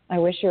evening. I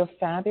wish you a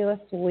fabulous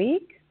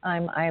week.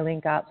 I'm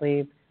Ilene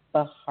Gottlieb,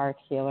 the Heart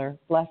Healer.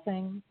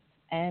 Blessings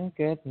and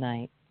good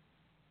night.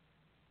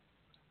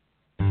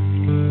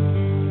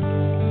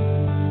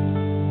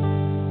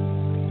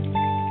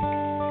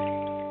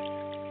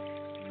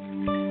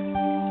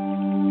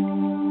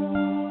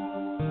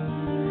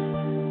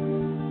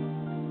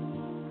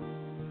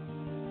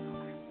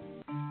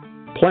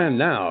 Plan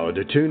now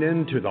to tune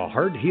in to the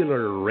Heart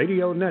Healer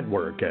Radio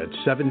Network at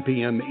 7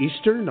 p.m.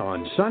 Eastern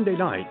on Sunday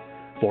night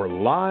for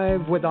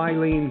Live with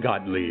Ilene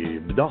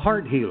Gottlieb, the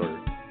Heart Healer.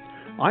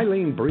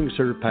 Ilene brings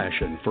her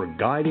passion for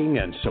guiding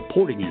and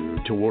supporting you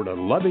toward a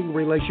loving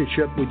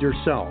relationship with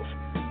yourself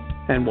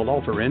and will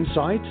offer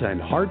insights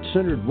and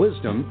heart-centered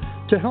wisdom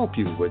to help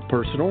you with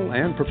personal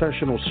and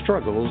professional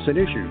struggles and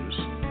issues.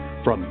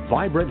 From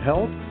vibrant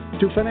health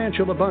to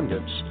financial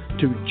abundance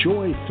to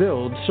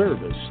joy-filled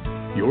service,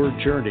 your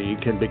journey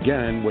can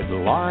begin with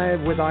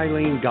Live with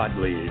Ilene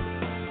Gottlieb,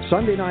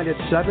 Sunday night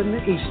at 7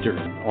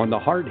 Eastern on the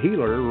Heart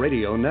Healer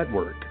Radio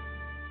Network.